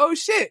 I was like, oh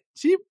shit.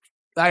 She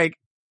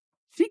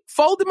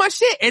folded my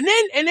shit. And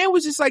then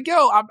was just like,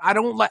 yo,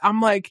 I'm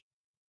like,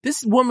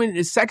 this woman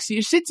is sexy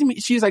as shit to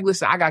me. She's like,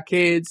 listen, I got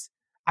kids.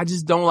 I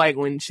just don't like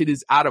when shit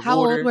is out of order. How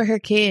old were her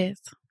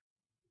kids?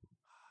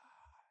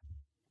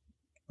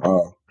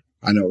 Oh,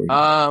 I know.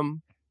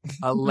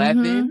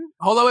 11. Mm-hmm.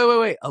 Hold on,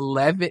 wait.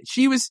 11.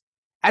 She was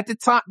at the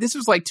time. This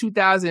was like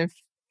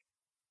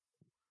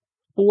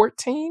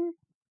 2014.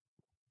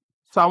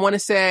 So I want to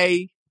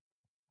say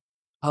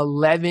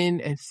 11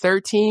 and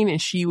 13,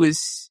 and she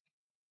was.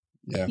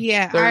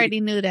 Yeah, 30. I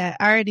already knew that.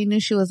 I already knew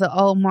she was an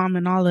old mom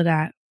and all of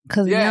that.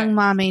 Because a young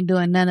mom ain't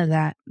doing none of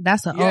that.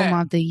 That's an old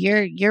mom thing.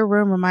 Your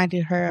room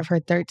reminded her of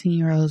her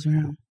 13-year-old's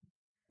room.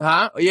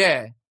 Huh?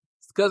 Yeah.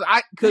 Cause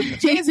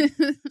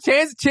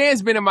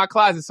Chance been in my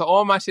closet, so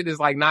all my shit is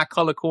like not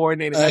color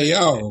coordinated. Hey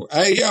yo,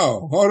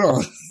 hold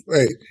on.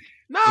 Wait.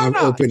 No.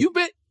 Open. You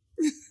been,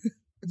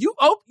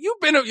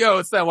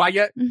 yo, so why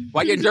your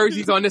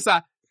jersey's on this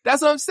side?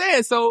 That's what I'm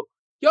saying. So,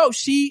 yo,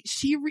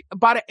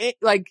 by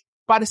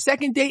the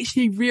second date,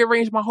 she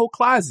rearranged my whole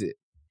closet.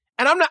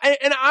 And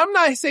I'm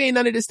not saying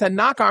none of this to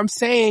knock her. I'm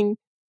saying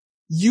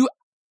you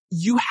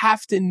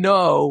have to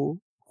know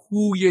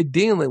who you're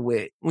dealing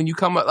with when you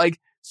come up. Like,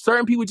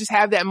 certain people just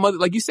have that mother,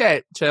 like you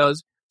said,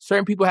 Charles,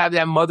 certain people have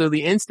that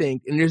motherly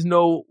instinct and there's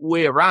no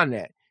way around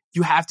that.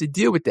 You have to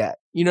deal with that.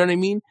 You know what I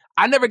mean?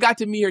 I never got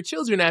to meet her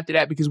children after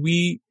that because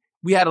we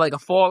had like a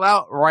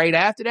fallout right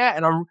after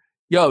that. And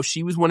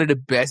she was one of the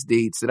best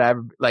dates that I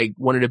ever, like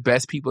one of the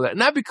best people that,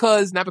 not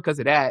because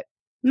of that.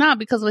 No,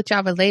 because what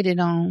y'all related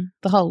on,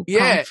 the whole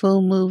Kung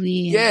Fu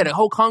movie. Yeah, the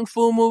whole Kung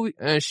Fu movie.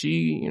 And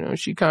she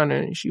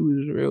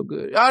was real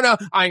good. Oh no,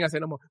 I ain't gonna say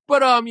no more. But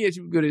she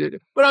was good at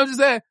it. But I'm just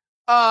saying,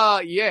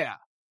 yeah.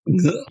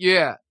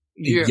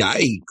 Yeah.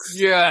 Yikes.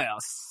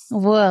 Yes.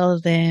 Well,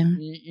 then.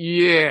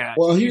 Yeah.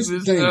 Well, here's the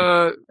thing.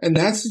 In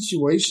that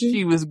situation.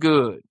 She was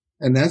good.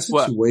 In that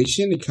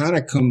situation, it kind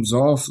of comes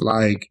off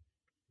like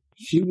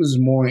she was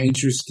more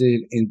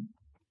interested in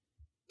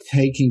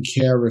taking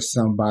care of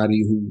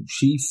somebody who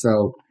she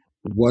felt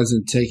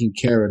wasn't taking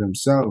care of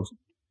themselves.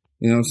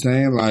 You know what I'm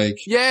saying? Like,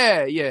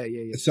 yeah.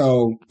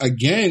 So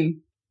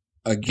again,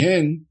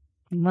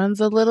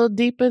 runs a little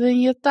deeper than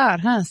you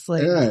thought, huh,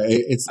 Slick? Yeah,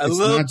 it's a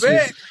little not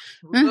bit.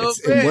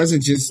 Just, it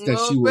wasn't just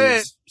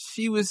that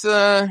she was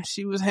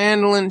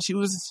handling. She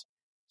was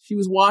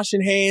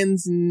washing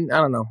hands, and I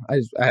don't know.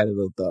 I had a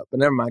little thought, but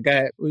never mind. Go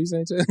ahead. What are you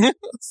saying?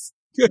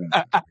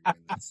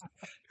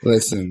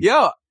 Listen,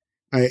 yo,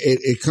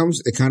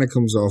 it kind of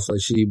comes off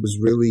like she was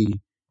really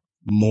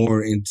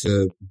more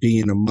into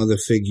being a mother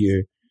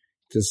figure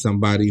to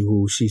somebody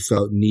who she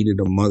felt needed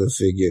a mother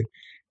figure,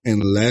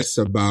 and less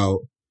about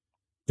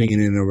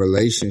being in a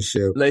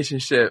relationship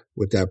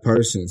with that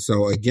person.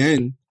 So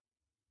again,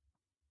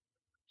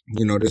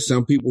 you know, there's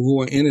some people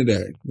who are into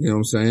that. You know what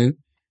I'm saying?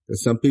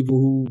 There's some people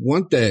who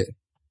want that.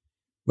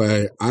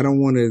 But I don't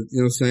want to, you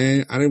know what I'm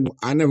saying?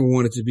 I never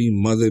wanted to be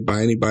mothered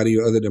by anybody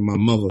other than my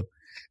mother.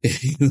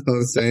 You know what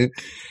I'm saying?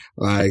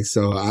 Like,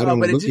 so I don't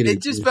look at it.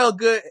 It just felt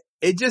good.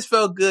 It just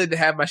felt good to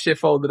have my shit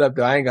folded up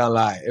though. I ain't gonna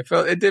lie.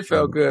 It did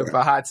feel good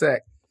for hot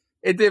tech.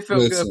 It did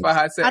feel good for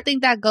hot tech. I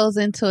think that goes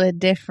into a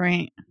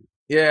different.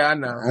 Yeah, I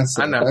know. That's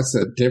a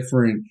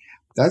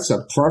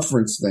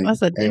preference thing.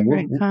 That's a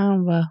different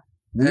combo.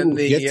 We will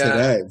get to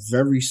that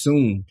very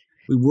soon.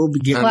 We will be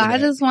getting to that. I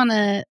just want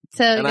to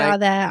tell y'all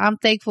that I'm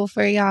thankful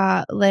for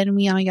y'all letting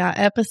me on y'all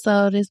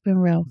episode. It's been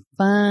real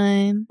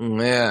fun.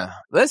 Yeah.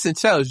 Listen,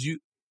 Chels,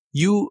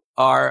 you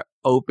are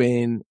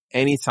open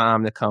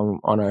anytime to come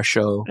on our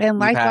show. And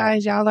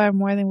likewise, y'all are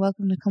more than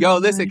welcome to come. Yo,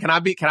 listen, can I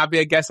be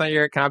a guest on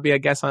your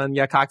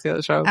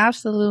cocktail show?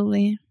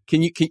 Absolutely.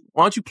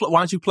 Why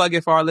don't you plug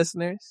it for our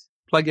listeners?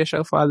 Plug your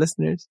show for our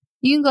listeners.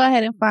 You can go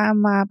ahead and find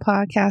my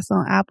podcast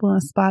on Apple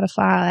and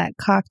Spotify at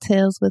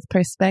Cocktails with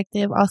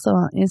Perspective. Also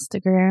on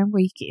Instagram,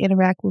 where you can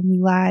interact with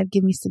me live,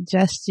 give me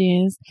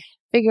suggestions,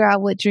 figure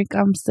out what drink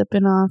I'm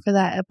sipping on for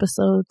that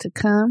episode to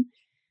come.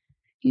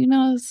 You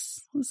know,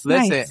 it's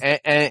listen, nice.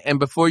 And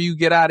before you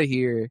get out of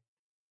here,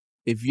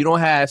 if you don't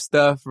have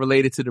stuff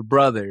related to the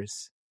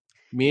brothers,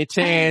 me and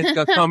Chance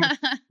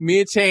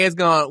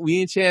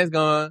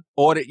gonna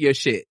audit your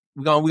shit.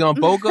 We're gonna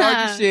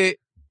bogart your shit.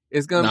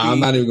 It's gonna be. I'm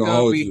not even gonna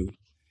hold you.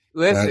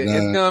 Listen,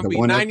 it's gonna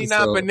be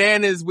 99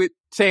 bananas with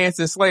Chance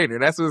and Slater.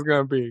 That's what it's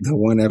gonna be. The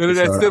one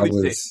episode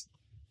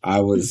I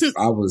was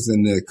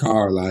in the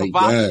car like,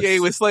 Cavassier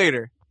yes. with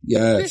Slater.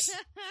 Yes.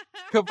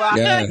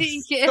 Cavassier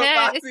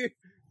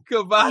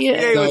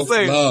with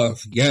Slater.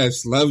 Love.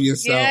 Yes. Love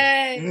yourself.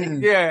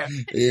 Yeah.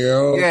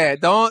 Yo. Yeah.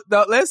 Don't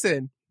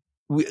listen.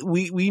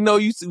 We know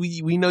you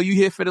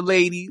here for the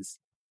ladies,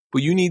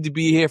 but you need to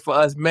be here for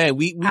us men.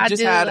 I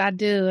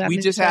do. We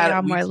just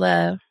had more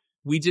love.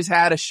 We just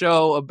had a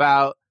show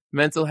about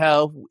mental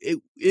health.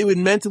 It would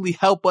mentally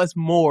help us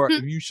more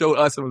if you showed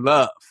us some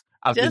love.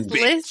 Just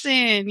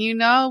listen, you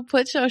know,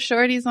 put your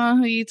shorties on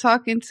who you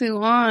talking to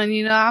on.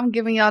 You know, I'm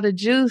giving y'all the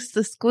juice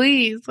to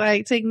squeeze.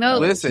 Like, take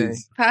notes. Listen,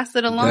 pass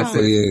it along.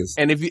 Definitely is.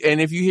 And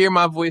if you hear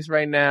my voice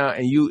right now,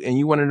 and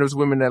you one of those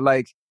women that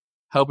like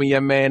helping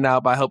your man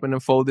out by helping him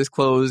fold his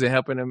clothes and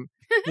helping him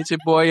hit your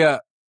boy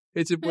up,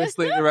 hit your boy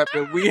Slater up,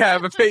 and we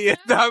have opinions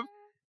up.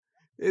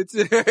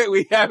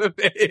 We have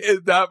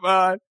opinions up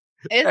on.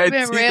 It's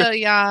been real,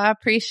 y'all. I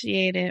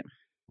appreciate it.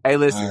 Hey,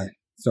 listen. Right.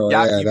 So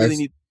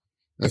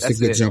that's a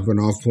good jumping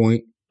off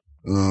point.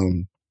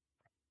 One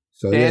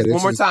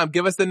more time.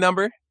 Give us the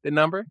number.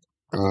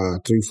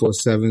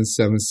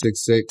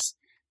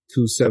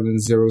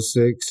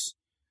 347-766-2706.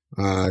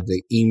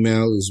 The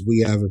email is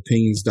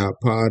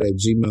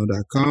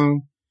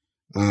wehaveopinions.pod@gmail.com.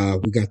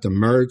 We got the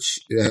merch.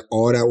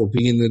 All that will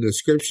be in the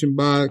description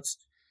box.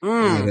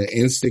 The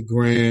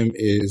Instagram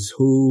is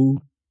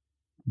who.the.pod.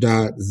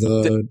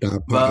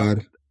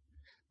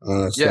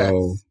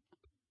 So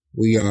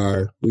we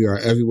are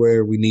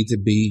everywhere we need to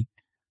be.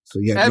 So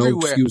you have no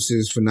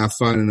excuses for not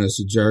finding us,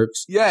 you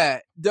jerks. Yeah.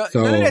 None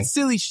of that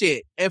silly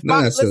shit. And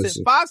listen,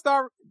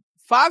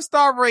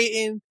 5-star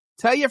rating.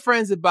 Tell your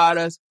friends about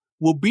us.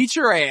 We'll beat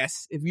your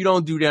ass if you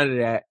don't do none of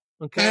that.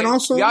 Okay. And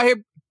also, y'all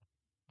here,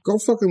 go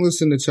fucking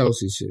listen to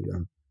Chelsea shit,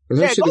 y'all.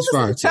 Yeah, go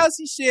listen to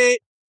Chelsea shit.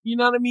 You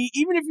know what I mean?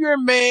 Even if you're a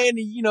man and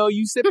you know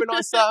you sipping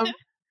on something,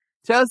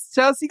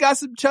 Chelsea got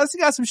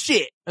some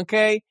shit.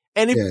 Okay.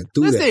 And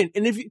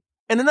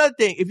and another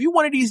thing, if you're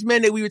one of these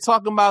men that we were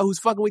talking about who's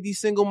fucking with these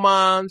single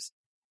moms,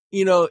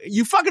 you know,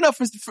 you fucking up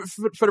for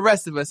the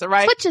rest of us, all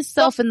right? Put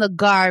yourself in the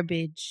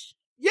garbage.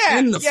 Yeah,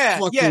 in the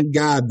fucking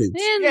garbage.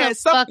 In the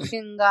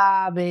fucking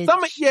garbage.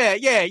 Yeah.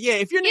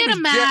 If your name Get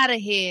him out of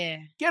here.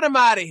 Get him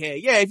out of here.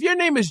 Yeah, if your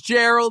name is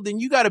Gerald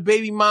and you got a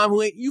baby mom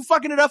who ain't, you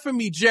fucking it up for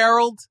me,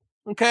 Gerald.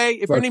 Okay?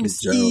 If your name is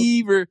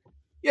Steve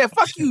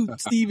fuck you,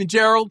 Steve and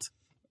Gerald.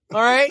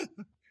 All right?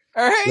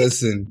 All right.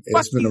 Listen,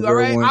 it's been a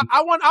real one.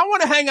 I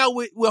want to hang out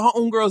with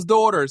homegirls'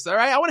 daughters. All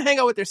right. I want to hang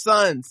out with their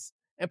sons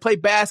and play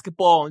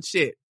basketball and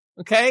shit.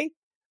 Okay?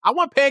 I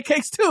want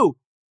pancakes too.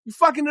 You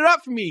fucking it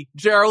up for me,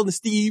 Gerald and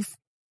Steve.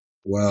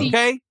 Well.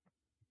 Okay?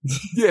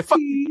 Yeah, fuck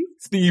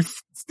Steve.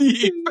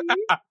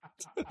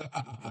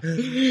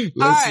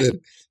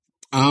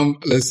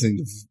 Listen,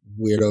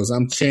 weirdos.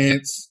 I'm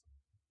Chance.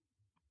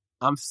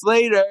 I'm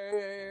Slater.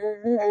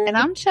 And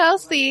I'm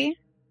Chelsea.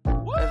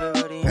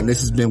 And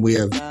this has been We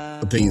Have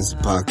Opinions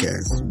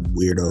Podcast.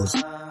 Weirdos.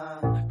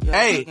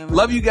 Hey,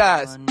 love you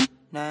guys.